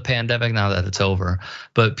frustrated over the pandemic, now that it's over,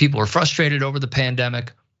 but people were frustrated over the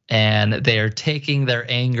pandemic and they are taking their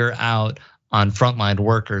anger out on frontline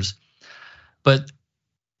workers. But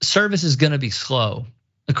service is gonna be slow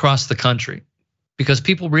across the country because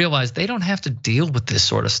people realize they don't have to deal with this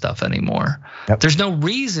sort of stuff anymore. Yep. There's no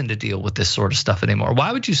reason to deal with this sort of stuff anymore.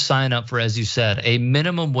 Why would you sign up for, as you said, a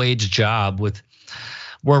minimum wage job with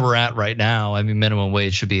where we're at right now? I mean, minimum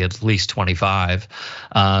wage should be at least 25.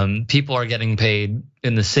 People are getting paid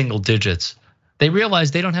in the single digits. They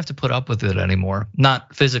realize they don't have to put up with it anymore.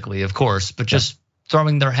 Not physically, of course, but just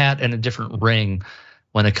throwing their hat in a different ring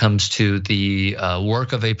when it comes to the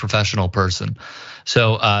work of a professional person.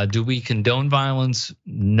 So do we condone violence?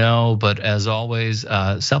 No, but as always,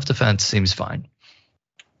 self-defense seems fine.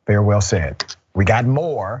 Very well said. We got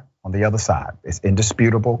more on the other side. It's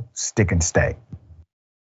indisputable, stick and stay.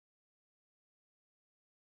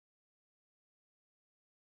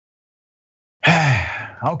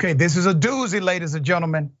 Okay, this is a doozy, ladies and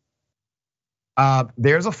gentlemen.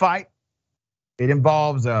 There's a fight. It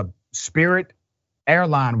involves a Spirit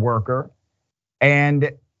airline worker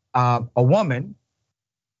and a woman,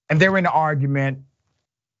 and they're in an argument.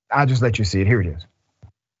 I'll just let you see it. Here it is.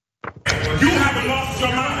 You haven't lost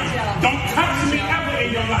your mind. Don't touch me ever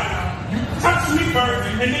in your life. You touch touch me first,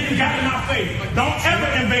 and then you got in my face. Don't ever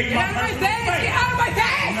invade my personal space. Get out of my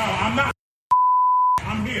face! No, I'm not.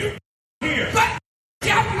 I'm here. Here. But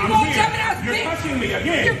I'm here. You're touching me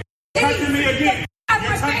again. Touching me again.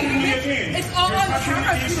 You're touching me again. It's all on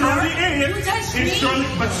camera. It surely is. You touched me.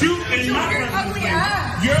 But you in my personal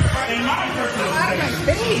space. You're in my personal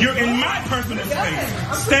space. You're in my personal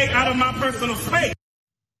space. Stay out of my personal space.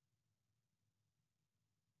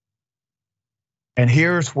 And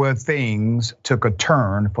here's where things took a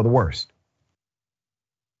turn for the worst.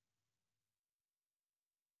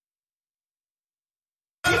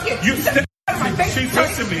 She's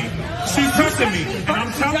touching me. She's touching me. And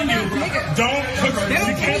I'm telling you, don't put,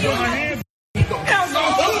 she can't put her hands.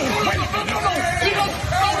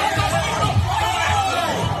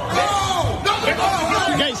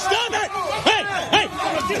 Okay, stop it! Hey!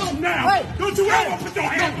 Now, don't you ever put your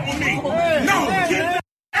hands on me. No, get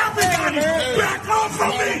everybody back off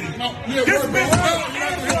from me. This bitch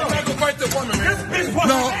Fight the woman, man.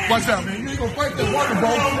 No, watch out, man. You ain't gonna fight the woman, bro.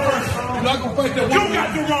 You're not gonna fight the woman. You got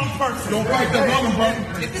the wrong person. Don't fight the woman, bro.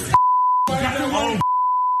 Got the wrong.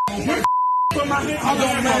 Put my hands I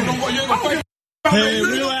don't know. You ain't gonna fight. Hey,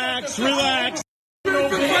 relax. You ain't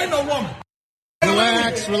gonna fight no woman.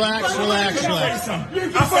 Relax. I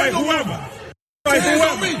fight whoever.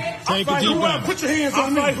 Take a deep breath. Put your hands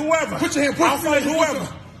on me. I fight whoever. Put your hands. I'll fight whoever.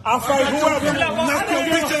 I'll fight whoever. Knock your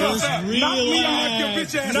bitch ass out.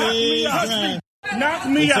 Knock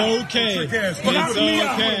me out. It's okay. Knock me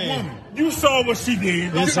out. Okay. You saw what she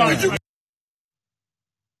did. It's all right.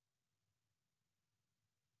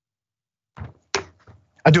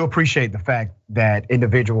 I do appreciate the fact that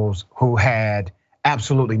individuals who had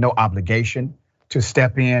absolutely no obligation to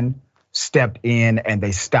step in, stepped in, and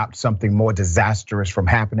they stopped something more disastrous from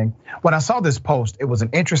happening. When I saw this post, it was an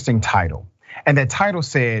interesting title. And that title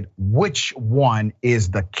said, "Which one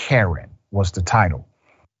is the Karen?" was the title.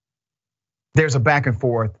 There's a back and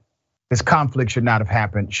forth. This conflict should not have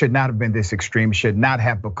happened, should not have been this extreme, should not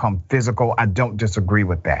have become physical. I don't disagree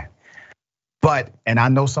with that. But, and I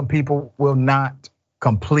know some people will not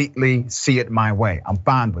completely see it my way. I'm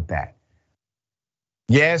fine with that.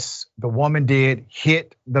 Yes, the woman did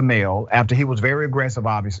hit the male after he was very aggressive,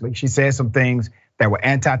 obviously. She said some things that were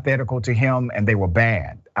antithetical to him and they were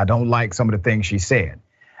bad. I don't like some of the things she said.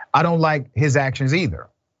 I don't like his actions either.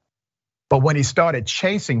 But when he started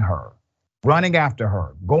chasing her, running after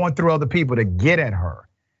her, going through other people to get at her,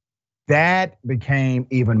 that became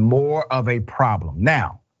even more of a problem.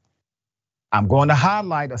 Now, I'm going to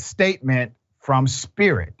highlight a statement from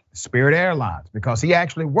Spirit Airlines, because he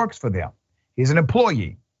actually works for them. He's an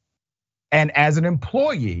employee. And as an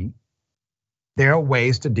employee, there are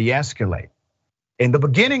ways to de-escalate. In the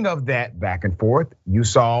beginning of that back and forth, you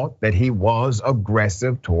saw that he was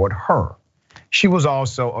aggressive toward her. She was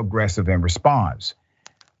also aggressive in response.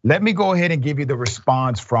 Let me go ahead and give you the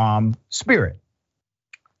response from Spirit.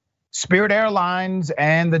 Spirit Airlines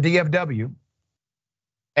and the DFW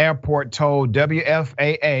Airport told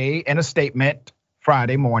WFAA in a statement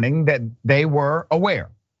Friday morning that they were aware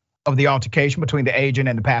of the altercation between the agent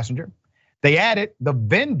and the passenger. They added the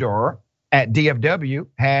vendor at DFW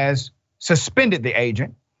has suspended the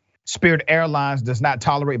agent. Spirit Airlines does not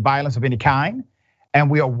tolerate violence of any kind, and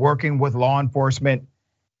we are working with law enforcement,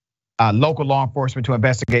 local law enforcement, to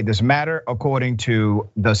investigate this matter, according to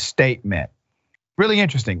the statement. Really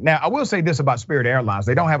interesting. Now, I will say this about Spirit Airlines.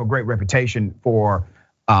 They don't have a great reputation for,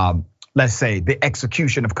 let's say, the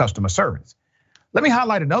execution of customer service. Let me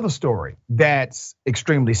highlight another story that's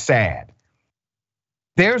extremely sad.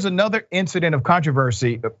 There's another incident of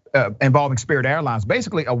controversy involving Spirit Airlines.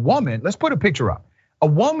 Basically, a woman, let's put a picture up. A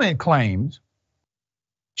woman claims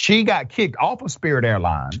she got kicked off of Spirit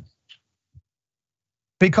Airlines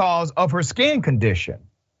because of her skin condition.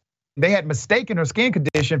 They had mistaken her skin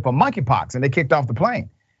condition for monkeypox and they kicked off the plane.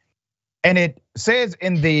 And it says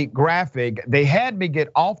in the graphic, they had me get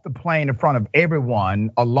off the plane in front of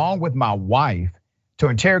everyone, along with my wife, to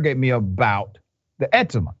interrogate me about the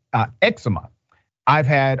eczema I've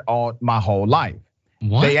had all my whole life.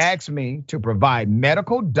 What? They asked me to provide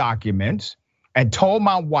medical documents and told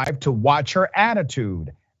my wife to watch her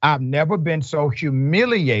attitude. I've never been so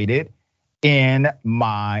humiliated in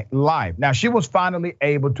my life. Now, she was finally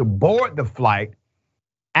able to board the flight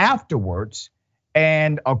afterwards.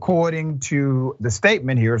 And according to the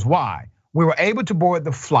statement, here's why. We were able to board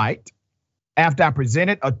the flight after I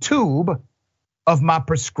presented a tube of my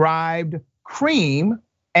prescribed cream,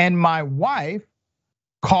 and my wife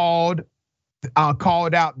called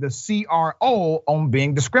out the CRO on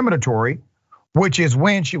being discriminatory, which is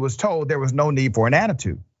when she was told there was no need for an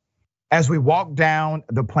attitude. As we walked down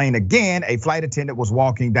the plane again, a flight attendant was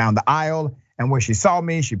walking down the aisle And when she saw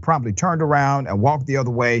me, she promptly turned around and walked the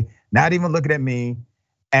other way, not even looking at me,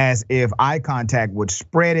 as if eye contact would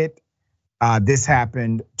spread it. This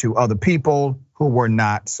happened to other people who were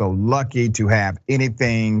not so lucky to have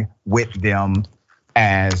anything with them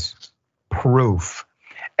as proof.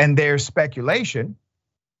 And there's speculation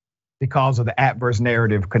because of the adverse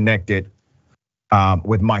narrative connected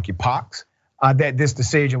with monkeypox that this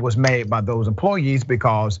decision was made by those employees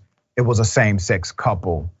because it was a same-sex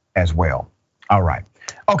couple as well. All right,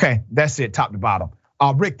 okay, that's it, top to bottom.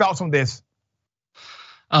 Rick, thoughts on this?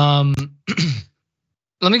 Let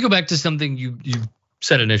me go back to something you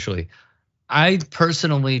said initially. I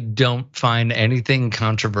personally don't find anything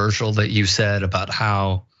controversial that you said about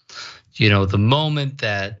how, the moment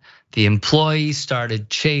that the employee started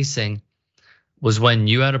chasing was when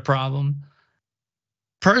you had a problem.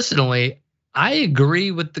 Personally, I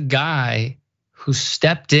agree with the guy who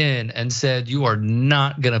stepped in and said, you are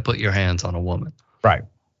not gonna put your hands on a woman. Right.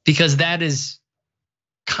 Because that is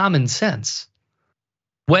common sense.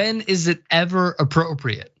 When is it ever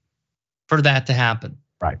appropriate for that to happen?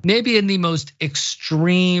 Right. Maybe in the most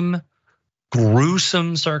extreme,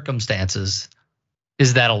 gruesome circumstances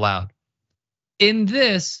is that allowed. In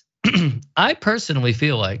this, I personally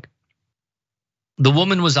feel like the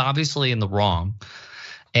woman was obviously in the wrong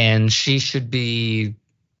and she should be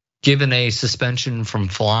given a suspension from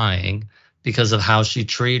flying because of how she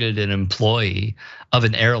treated an employee of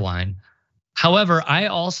an airline. However, I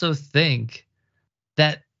also think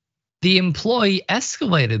that the employee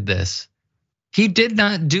escalated this. He did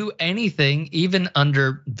not do anything, even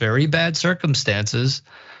under very bad circumstances,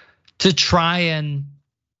 to try and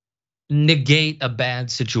negate a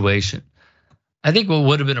bad situation. I think what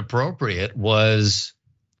would have been appropriate was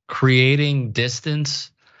creating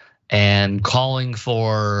distance and calling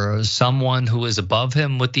for someone who is above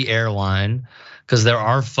him with the airline, because there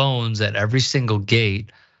are phones at every single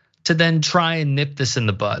gate, to then try and nip this in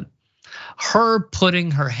the bud. Her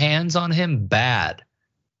putting her hands on him, bad.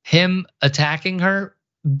 Him attacking her,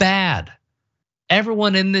 bad.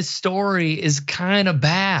 Everyone in this story is kind of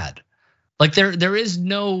bad. Like there is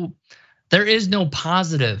no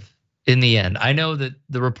positive in the end. I know that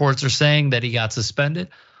the reports are saying that he got suspended.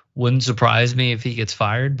 Wouldn't surprise me if he gets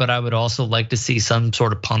fired, but I would also like to see some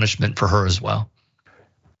sort of punishment for her as well.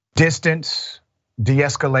 Distance,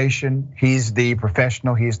 de-escalation. He's the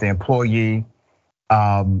professional, he's the employee.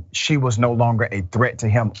 She was no longer a threat to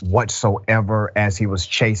him whatsoever as he was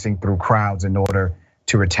chasing through crowds in order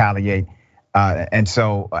to retaliate. And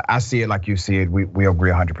so I see it like you see it. We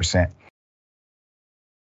agree 100%.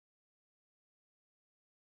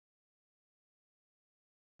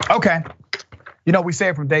 Okay, we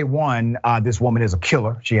said from day one, this woman is a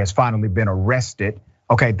killer. She has finally been arrested.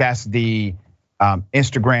 Okay, that's the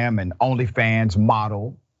Instagram and OnlyFans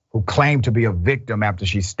model who claimed to be a victim after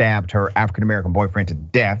she stabbed her African-American boyfriend to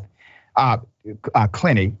death.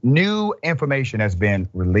 Clinty, new information has been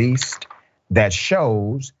released that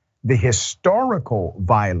shows the historical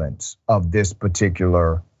violence of this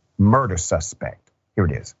particular murder suspect. Here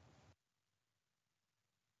it is.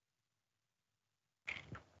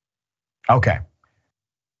 Okay,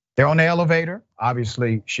 they're on the elevator.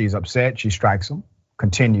 Obviously, she's upset. She strikes him,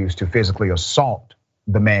 continues to physically assault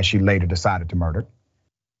the man she later decided to murder.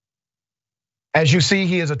 As you see,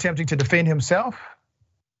 he is attempting to defend himself.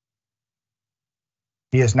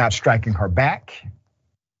 He is not striking her back.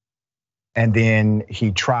 And then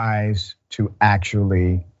he tries to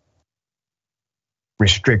actually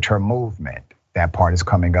restrict her movement. That part is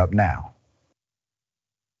coming up now.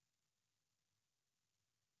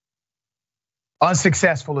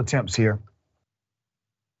 Unsuccessful attempts here.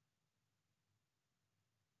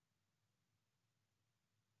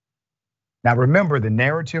 Now remember, the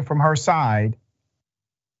narrative from her side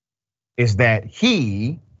is that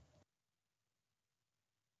he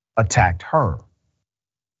attacked her.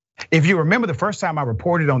 If you remember the first time I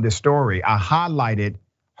reported on this story, I highlighted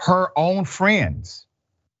her own friends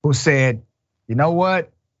who said, you know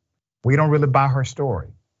what? We don't really buy her story.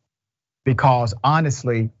 Because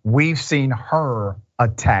honestly, we've seen her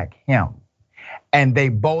attack him. And they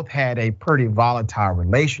both had a pretty volatile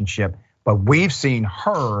relationship, but we've seen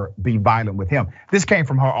her be violent with him. This came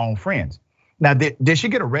from her own friends. Now, did she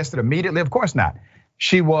get arrested immediately? Of course not.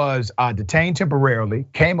 She was detained temporarily,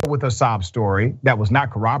 came up with a sob story that was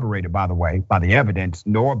not corroborated, by the way, by the evidence,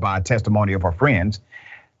 nor by testimony of her friends.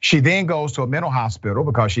 She then goes to a mental hospital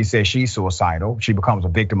because she says she's suicidal. She becomes a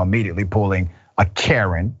victim immediately, pulling a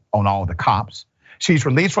Karen on all the cops. She's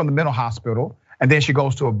released from the mental hospital, and then she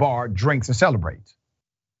goes to a bar, drinks, and celebrates.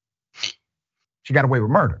 She got away with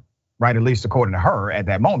murder, right? At least according to her at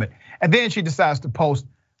that moment. And then she decides to post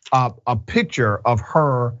a picture of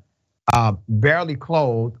her barely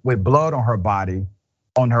clothed with blood on her body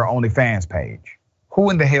on her OnlyFans page. Who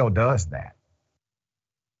in the hell does that?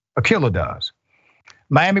 A killer does.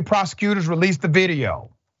 Miami prosecutors released the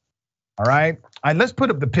video. All right, let's put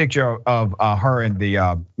up the picture of her and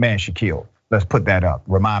the man she killed. Let's put that up.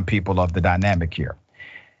 Remind people of the dynamic here.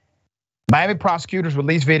 Miami prosecutors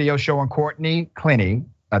released video showing Courtney Clenny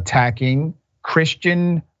attacking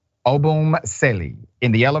Christian Obumseli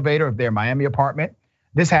in the elevator of their Miami apartment.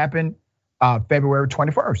 This happened February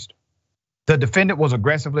 21st. The defendant was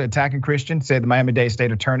aggressively attacking Christian, said the Miami-Dade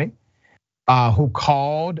state attorney, who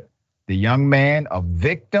called the young man a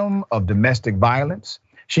victim of domestic violence.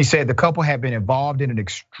 She said the couple had been involved in an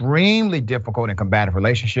extremely difficult and combative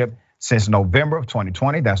relationship since November of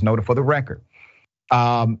 2020. That's noted for the record.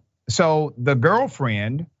 So the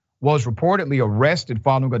girlfriend was reportedly arrested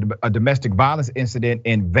following a domestic violence incident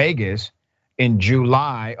in Vegas in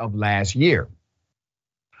July of last year.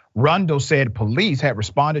 Rundle said police had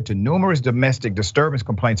responded to numerous domestic disturbance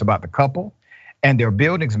complaints about the couple, and their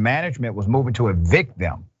building's management was moving to evict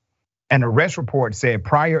them. An arrest report said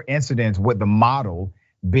prior incidents with the model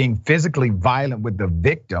being physically violent with the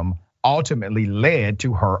victim ultimately led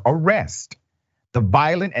to her arrest. The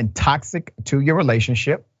violent and toxic 2-year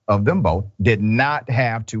relationship of them both did not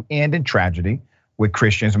have to end in tragedy with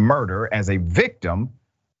Christian's murder as a victim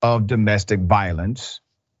of domestic violence,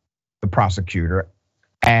 the prosecutor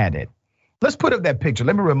added. Let's put up that picture.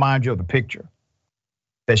 Let me remind you of the picture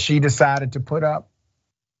that she decided to put up.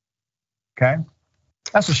 Okay,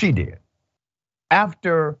 that's what she did.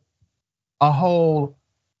 After a whole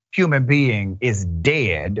human being is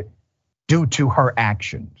dead due to her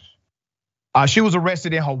actions. She was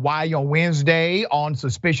arrested in Hawaii on Wednesday on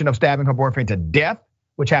suspicion of stabbing her boyfriend to death,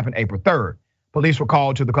 which happened April 3rd. Police were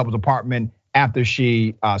called to the couple's apartment after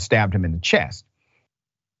she stabbed him in the chest.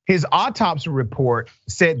 His autopsy report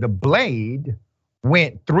said the blade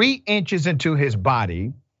went 3 inches into his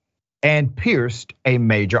body and pierced a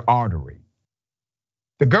major artery.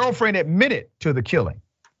 The girlfriend admitted to the killing,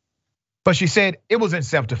 but she said it was in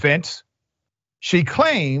self-defense. She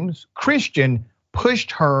claims Christian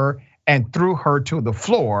pushed her and threw her to the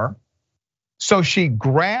floor. So she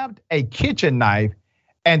grabbed a kitchen knife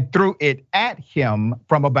and threw it at him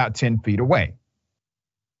from about 10 feet away.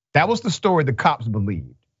 That was the story the cops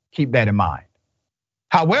believed. Keep that in mind.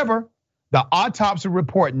 However, the autopsy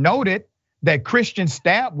report noted that Christian's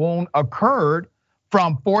stab wound occurred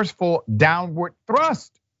from forceful downward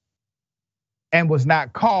thrust and was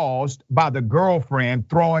not caused by the girlfriend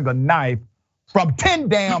throwing a knife from 10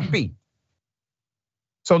 damn feet.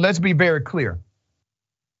 So let's be very clear.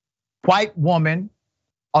 White woman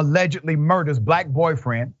allegedly murders black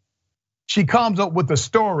boyfriend. She comes up with a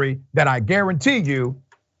story that I guarantee you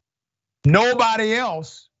nobody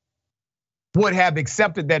else would have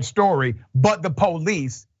accepted that story but the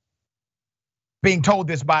police, being told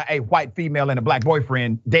this by a white female and a black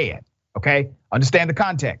boyfriend dead, okay? Understand the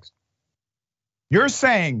context. You're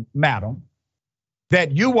saying, madam,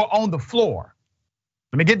 that you were on the floor.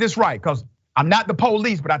 Let me get this right, because I'm not the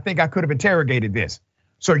police, but I think I could have interrogated this.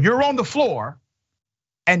 So you're on the floor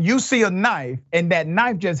and you see a knife, and that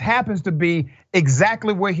knife just happens to be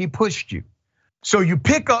exactly where he pushed you. So you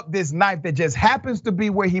pick up this knife that just happens to be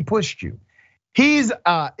where he pushed you. He's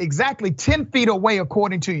exactly 10 feet away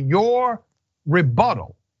according to your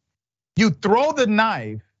rebuttal. You throw the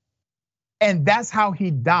knife and that's how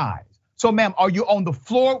he dies. So ma'am, are you on the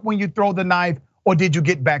floor when you throw the knife or did you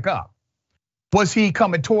get back up? Was he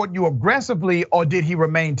coming toward you aggressively or did he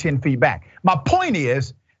remain 10 feet back? My point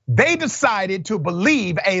is, they decided to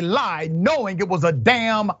believe a lie knowing it was a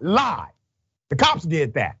damn lie. The cops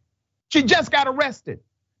did that. She just got arrested.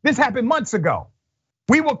 This happened months ago.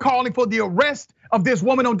 We were calling for the arrest of this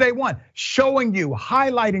woman on day one, showing you,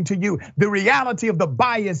 highlighting to you the reality of the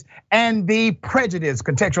bias and the prejudice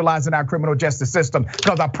contextualized in our criminal justice system.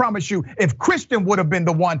 Because I promise you, if Christian would have been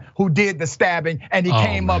the one who did the stabbing and he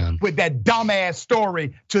came up with that dumbass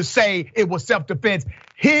story to say it was self-defense,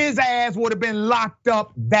 his ass would have been locked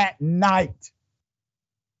up that night.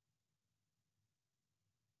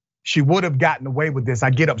 She would have gotten away with this.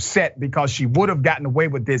 I get upset because she would have gotten away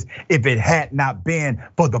with this if it had not been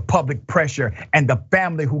for the public pressure and the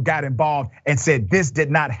family who got involved and said this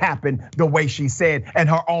did not happen the way she said, and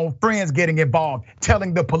her own friends getting involved,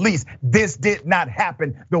 telling the police this did not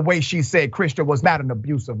happen the way she said. Christian was not an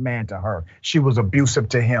abusive man to her. She was abusive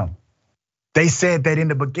to him. They said that in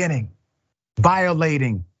the beginning,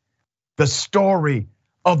 violating the story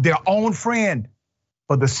of their own friend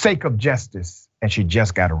for the sake of justice. And she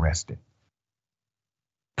just got arrested.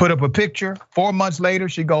 Put up a picture. 4 months later,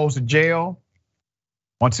 she goes to jail.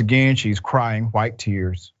 Once again, she's crying white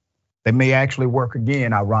tears. They may actually work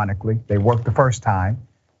again, ironically. They worked the first time,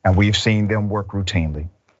 and we've seen them work routinely.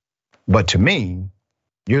 But to me,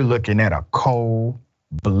 you're looking at a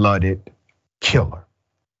cold-blooded killer.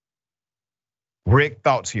 Rick,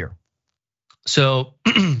 thoughts here? So,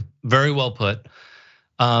 very well put.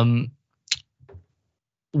 When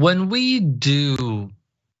we do,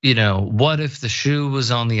 what if the shoe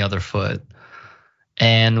was on the other foot?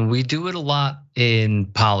 And we do it a lot in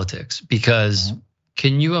politics because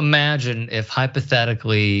can you imagine if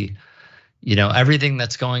hypothetically, everything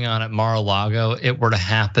that's going on at Mar-a-Lago, it were to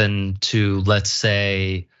happen to, let's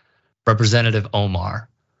say, Representative Omar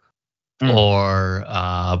or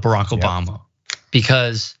Barack Obama,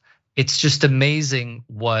 because it's just amazing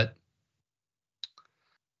what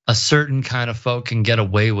a certain kind of folk can get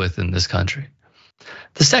away with in this country.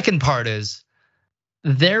 The second part is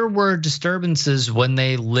there were disturbances when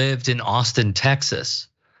they lived in Austin, Texas,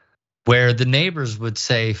 where the neighbors would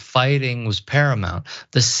say fighting was paramount.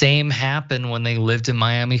 The same happened when they lived in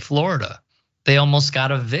Miami, Florida. They almost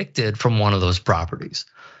got evicted from one of those properties.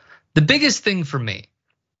 The biggest thing for me,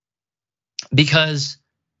 because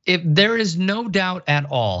if there is no doubt at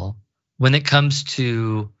all when it comes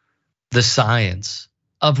to the science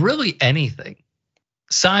of really anything,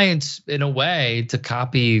 science in a way, to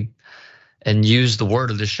copy and use the word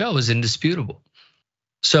of the show, is indisputable.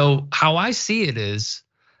 So how I see it is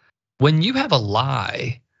when you have a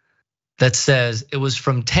lie that says it was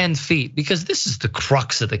from 10 feet, because this is the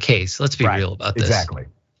crux of the case. Let's be real about this. Exactly.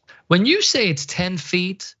 When you say it's 10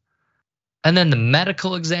 feet and then the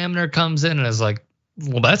medical examiner comes in and is like,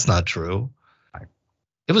 well, that's not true.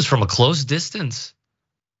 It was from a close distance.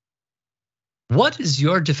 What is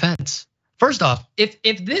your defense? First off,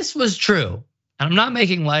 if this was true, and I'm not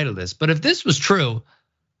making light of this, but if this was true,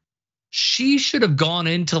 she should have gone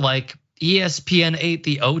into like ESPN 8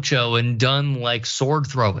 the Ocho and done like sword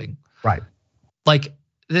throwing. Right. Like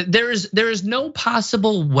there is no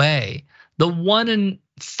possible way, the 1 in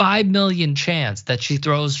 5 million chance that she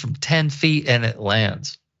throws from 10 feet and it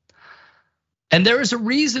lands. And there is a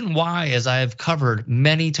reason why, as I have covered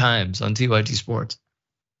many times on TYT Sports,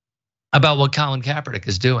 about what Colin Kaepernick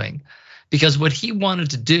is doing. Because what he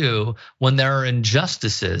wanted to do when there are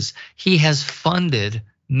injustices, he has funded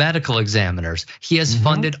medical examiners. He has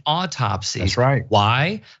funded autopsies. That's right.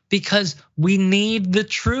 Why? Because we need the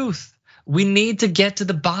truth. We need to get to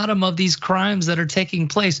the bottom of these crimes that are taking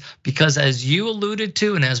place. Because as you alluded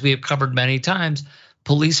to, and as we have covered many times,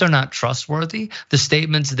 police are not trustworthy. The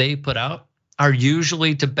statements they put out are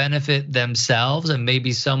usually to benefit themselves and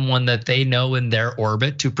maybe someone that they know in their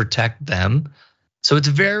orbit to protect them. So it's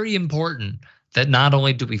very important that not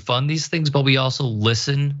only do we fund these things, but we also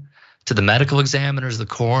listen to the medical examiners, the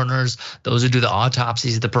coroners, those who do the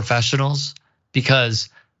autopsies, the professionals, because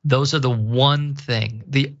those are the one thing,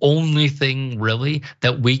 the only thing really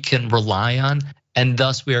that we can rely on. And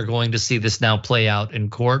thus we are going to see this now play out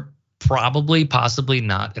in court, probably, possibly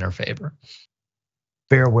not in our favor.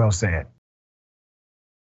 Very well said.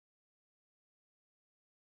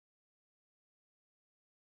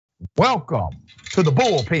 Welcome to the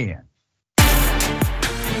bullpen.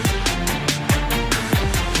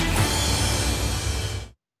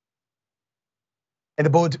 In the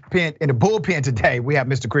bullpen today, we have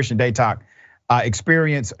Mr. Christian Daytok,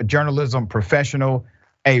 experienced journalism professional,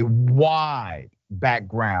 a wide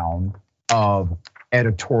background of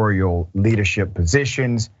editorial leadership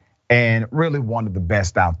positions, and really one of the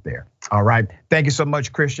best out there. All right, thank you so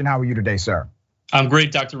much, Christian. How are you today, sir? I'm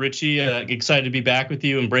great, Dr. Ritchie. Excited to be back with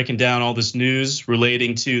you and breaking down all this news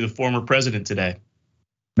relating to the former president today.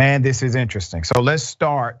 Man, this is interesting. So let's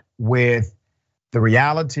start with the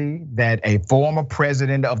reality that a former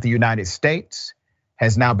president of the United States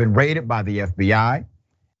has now been raided by the FBI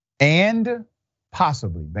and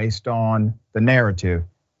possibly, based on the narrative,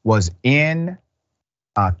 was in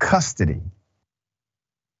custody,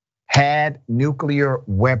 had nuclear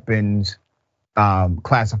weapons,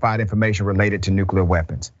 classified information related to nuclear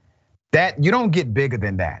weapons. That you don't get bigger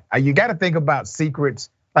than that. You got to think about secrets.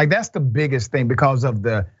 Like that's the biggest thing because of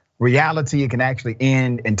the reality. It can actually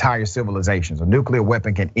end entire civilizations. A nuclear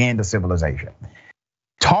weapon can end a civilization.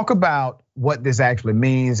 Talk about what this actually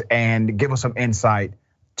means and give us some insight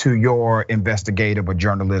to your investigative or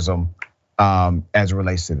journalism as it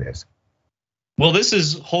relates to this. Well, this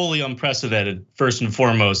is wholly unprecedented, first and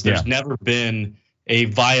foremost. There's never been a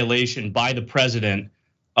violation by the president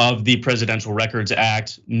of the Presidential Records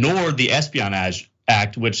Act, nor the Espionage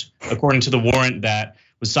Act, which according to the warrant that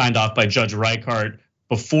was signed off by Judge Reichart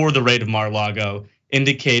before the raid of Mar-a-Lago,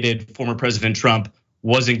 indicated former President Trump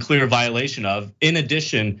was in clear violation of, in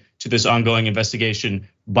addition to this ongoing investigation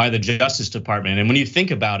by the Justice Department. And when you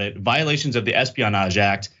think about it, violations of the Espionage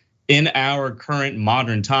Act in our current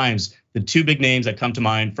modern times, the two big names that come to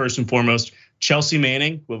mind, first and foremost, Chelsea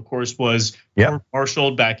Manning, who of course was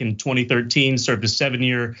court-martialed back in 2013, served a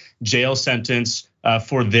 7-year jail sentence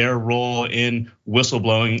for their role in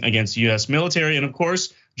whistleblowing against the US military. And of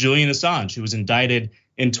course, Julian Assange, who was indicted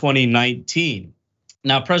in 2019.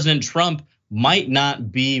 Now, President Trump might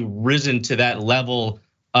not be risen to that level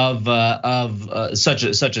of such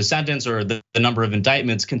a sentence or the number of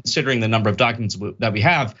indictments, considering the number of documents that we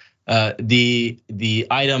have. The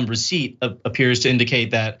item receipt appears to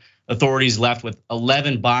indicate that authorities left with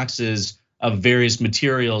 11 boxes of various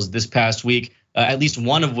materials this past week, at least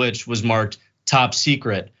one of which was marked top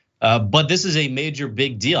secret. But this is a major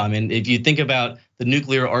big deal. I mean, if you think about the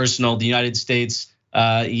nuclear arsenal, the United States,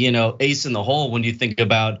 ace in the hole when you think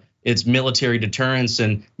about its military deterrence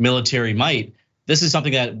and military might. This is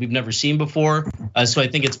something that we've never seen before. So I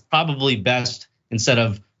think it's probably best, instead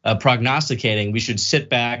of prognosticating, we should sit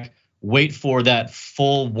back, wait for that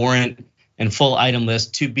full warrant and full item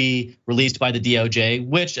list to be released by the DOJ,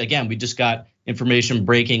 which again, we just got information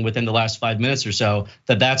breaking within the last 5 minutes or so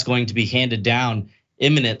that that's going to be handed down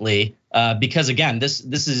imminently. Because again, this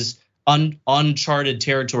is uncharted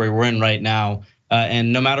territory we're in right now.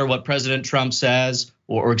 And no matter what President Trump says,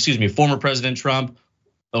 or excuse me, former President Trump,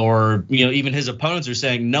 or even his opponents are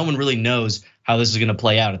saying, no one really knows how this is going to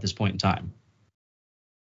play out at this point in time.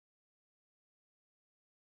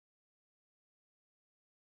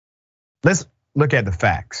 Let's look at the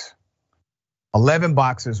facts. 11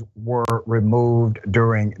 boxes were removed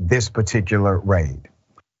during this particular raid.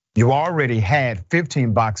 You already had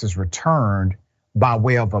 15 boxes returned by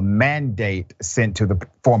way of a mandate sent to the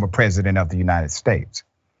former president of the United States.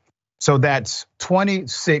 So that's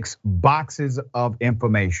 26 boxes of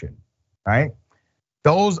information, right?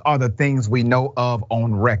 Those are the things we know of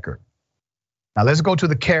on record. Now let's go to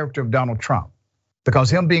the character of Donald Trump,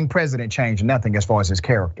 because him being president changed nothing as far as his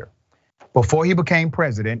character. Before he became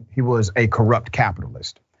president, he was a corrupt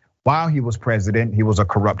capitalist. While he was president, he was a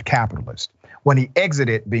corrupt capitalist. When he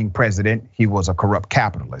exited being president, he was a corrupt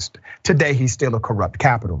capitalist. Today, he's still a corrupt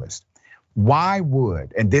capitalist. Why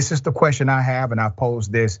would, and this is the question I have, and I've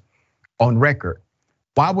posed this on record,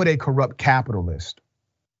 why would a corrupt capitalist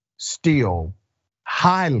steal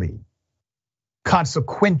highly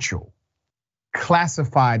consequential,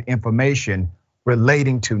 classified information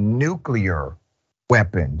relating to nuclear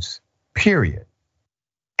weapons, period?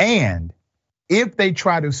 And if they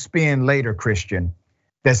try to spin later, Christian,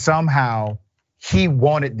 that somehow he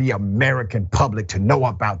wanted the American public to know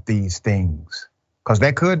about these things, because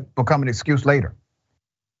that could become an excuse later.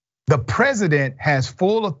 The president has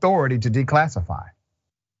full authority to declassify.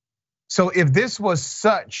 So if this was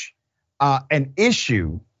such an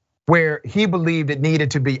issue where he believed it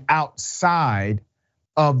needed to be outside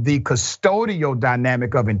of the custodial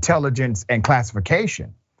dynamic of intelligence and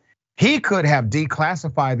classification, he could have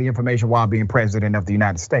declassified the information while being president of the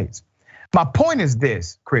United States. My point is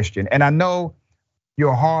this, Christian, and I know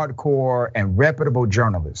you're a hardcore and reputable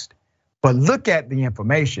journalist, but look at the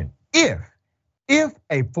information. If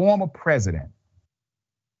a former president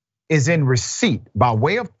is in receipt by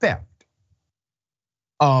way of theft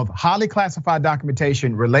of highly classified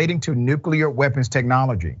documentation relating to nuclear weapons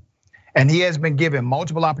technology, and he has been given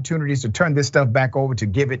multiple opportunities to turn this stuff back over, to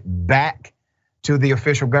give it back to the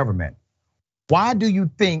official government, why do you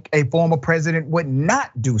think a former president would not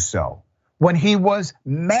do so when he was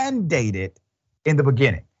mandated in the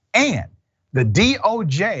beginning? And the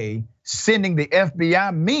DOJ sending the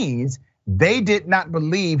FBI means they did not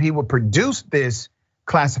believe he would produce this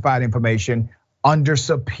classified information under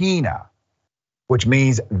subpoena, which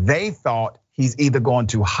means they thought he's either going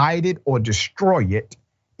to hide it or destroy it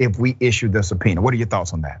if we issue the subpoena. What are your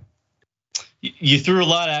thoughts on that? You threw a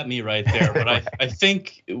lot at me right there, but I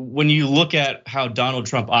think when you look at how Donald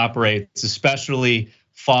Trump operates, especially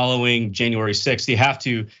following January 6th, you have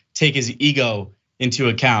to take his ego into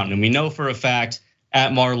account. And we know for a fact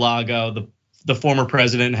at Mar-a-Lago, the former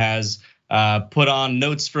president has put on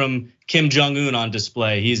notes from Kim Jong-un on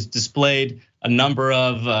display. He's displayed a number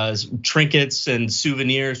of trinkets and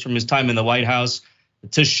souvenirs from his time in the White House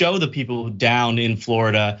to show the people down in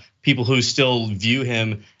Florida, people who still view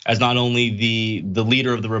him as not only the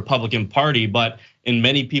leader of the Republican Party, but in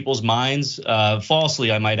many people's minds,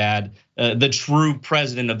 falsely, I might add, the true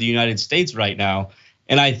president of the United States right now.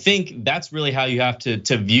 And I think that's really how you have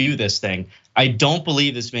to view this thing. I don't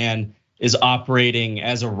believe this man is operating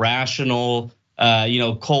as a rational,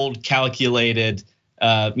 cold, calculated,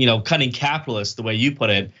 cunning capitalist, the way you put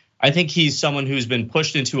it. I think he's someone who's been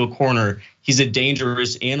pushed into a corner. He's a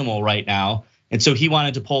dangerous animal right now. And so he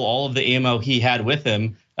wanted to pull all of the ammo he had with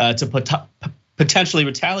him to potentially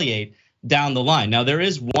retaliate down the line. Now, there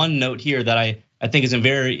is one note here that I think is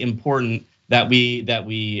very important that we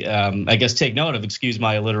I guess take note of. Excuse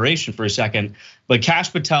my alliteration for a second, but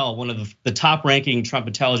Kash Patel, one of the top-ranking Trump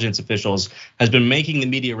intelligence officials, has been making the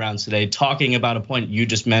media rounds today, talking about a point you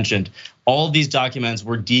just mentioned. All of these documents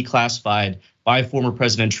were declassified by former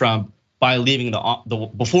President Trump before leaving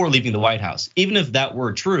the White House. Even if that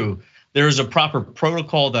were true, there is a proper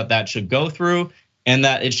protocol that should go through, and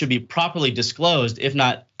that it should be properly disclosed, if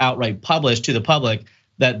not outright published to the public,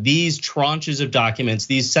 that these tranches of documents,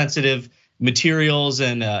 these sensitive materials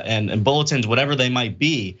and bulletins, whatever they might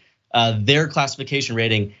be, their classification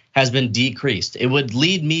rating has been decreased. It would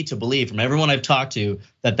lead me to believe, from everyone I've talked to,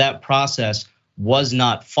 that process was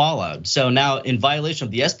not followed. So now, in violation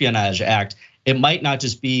of the Espionage Act, it might not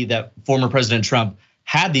just be that former President Trump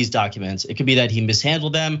had these documents. It could be that he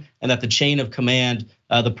mishandled them, and that the chain of command,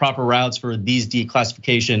 the proper routes for these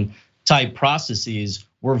declassification type processes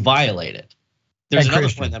were violated. There's another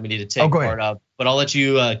point that we need to take part of, but I'll let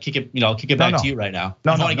you kick it back to you right now.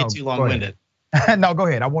 I don't want to get too long-winded. No, go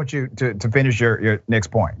ahead. I want you to finish your next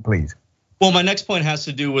point, please. Well, my next point has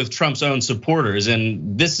to do with Trump's own supporters,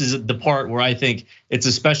 and this is the part where I think it's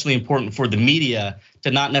especially important for the media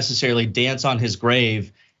to not necessarily dance on his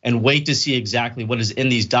grave and wait to see exactly what is in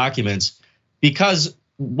these documents, because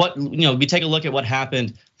we take a look at what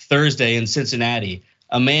happened Thursday in Cincinnati.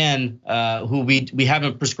 A man who we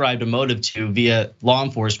haven't prescribed a motive to via law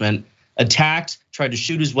enforcement attacked, tried to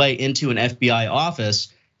shoot his way into an FBI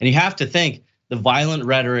office, and you have to think the violent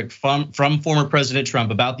rhetoric from former President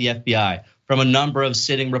Trump about the FBI, from a number of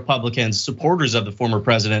sitting Republicans, supporters of the former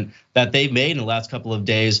president, that they've made in the last couple of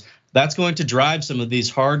days. That's going to drive some of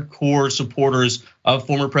these hardcore supporters of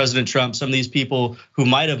former President Trump, some of these people who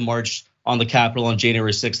might have marched on the Capitol on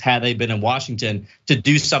January 6th had they been in Washington, to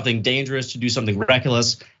do something dangerous, to do something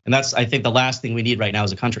reckless. And that's, I think, the last thing we need right now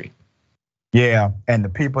as a country. Yeah, and the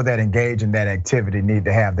people that engage in that activity need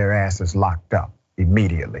to have their asses locked up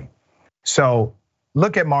immediately. So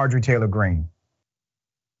look at Marjorie Taylor Greene.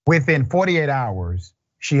 Within 48 hours,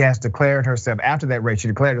 she has declared herself, after that raid, she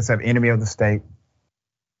declared herself enemy of the state.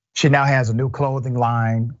 She now has a new clothing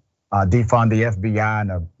line, defund the FBI,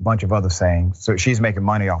 and a bunch of other things. So she's making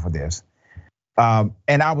money off of this. And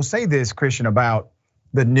I will say this, Christian, about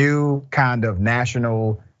the new kind of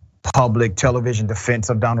national public television defense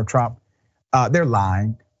of Donald Trump. They're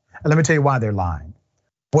lying. And let me tell you why they're lying.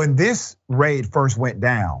 When this raid first went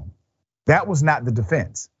down, that was not the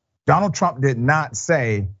defense. Donald Trump did not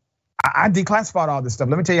say, I declassified all this stuff.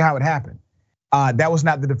 Let me tell you how it happened. That was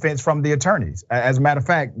not the defense from the attorneys. As a matter of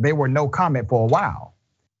fact, they were no comment for a while.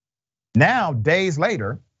 Now, days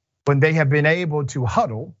later, when they have been able to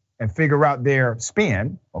huddle and figure out their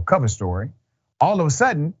spin or cover story, all of a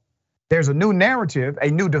sudden, there's a new narrative, a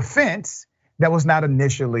new defense that was not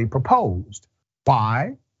initially proposed.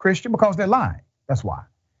 Why, Christian? Because they're lying. That's why.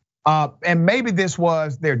 And maybe this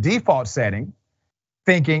was their default setting,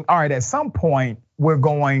 thinking, all right, at some point, we're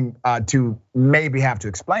going to maybe have to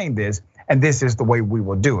explain this, and this is the way we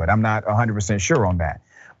will do it. I'm not 100% sure on that.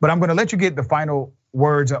 But I'm gonna let you get the final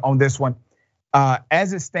words on this one.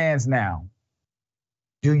 As it stands now,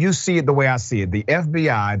 do you see it the way I see it? The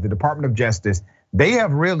FBI, the Department of Justice, they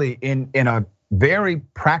have really, in a very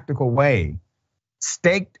practical way,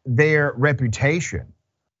 staked their reputation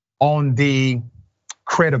on the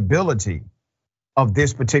credibility of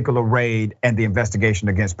this particular raid and the investigation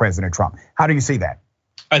against President Trump. How do you see that?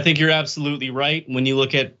 I think you're absolutely right. When you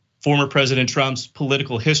look at former President Trump's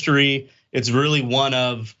political history, it's really one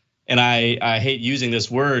of, and I hate using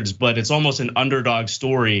this words, but it's almost an underdog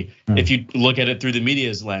story if you look at it through the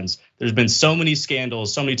media's lens. There's been so many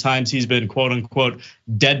scandals, so many times he's been quote unquote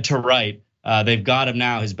dead to right. They've got him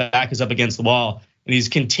now, his back is up against the wall, and he's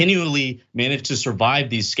continually managed to survive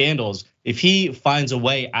these scandals. If he finds a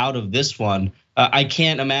way out of this one, I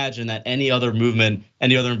can't imagine that any other movement,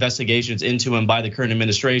 any other investigations into him by the current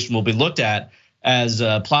administration will be looked at as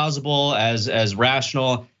plausible, as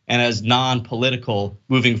rational, and as non-political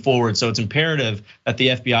moving forward. So it's imperative that the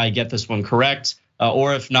FBI get this one correct,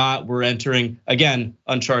 or if not, we're entering, again,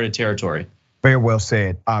 uncharted territory. Very well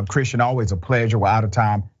said. Christian, always a pleasure. We're out of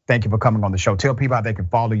time. Thank you for coming on the show. Tell people how they can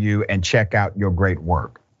follow you and check out your great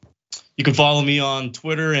work. You can follow me on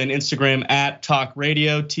Twitter and Instagram at Talk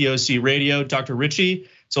Radio, TOC Radio, Dr. Richie.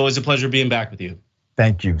 It's always a pleasure being back with you.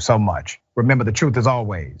 Thank you so much. Remember, the truth is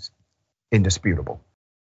always indisputable.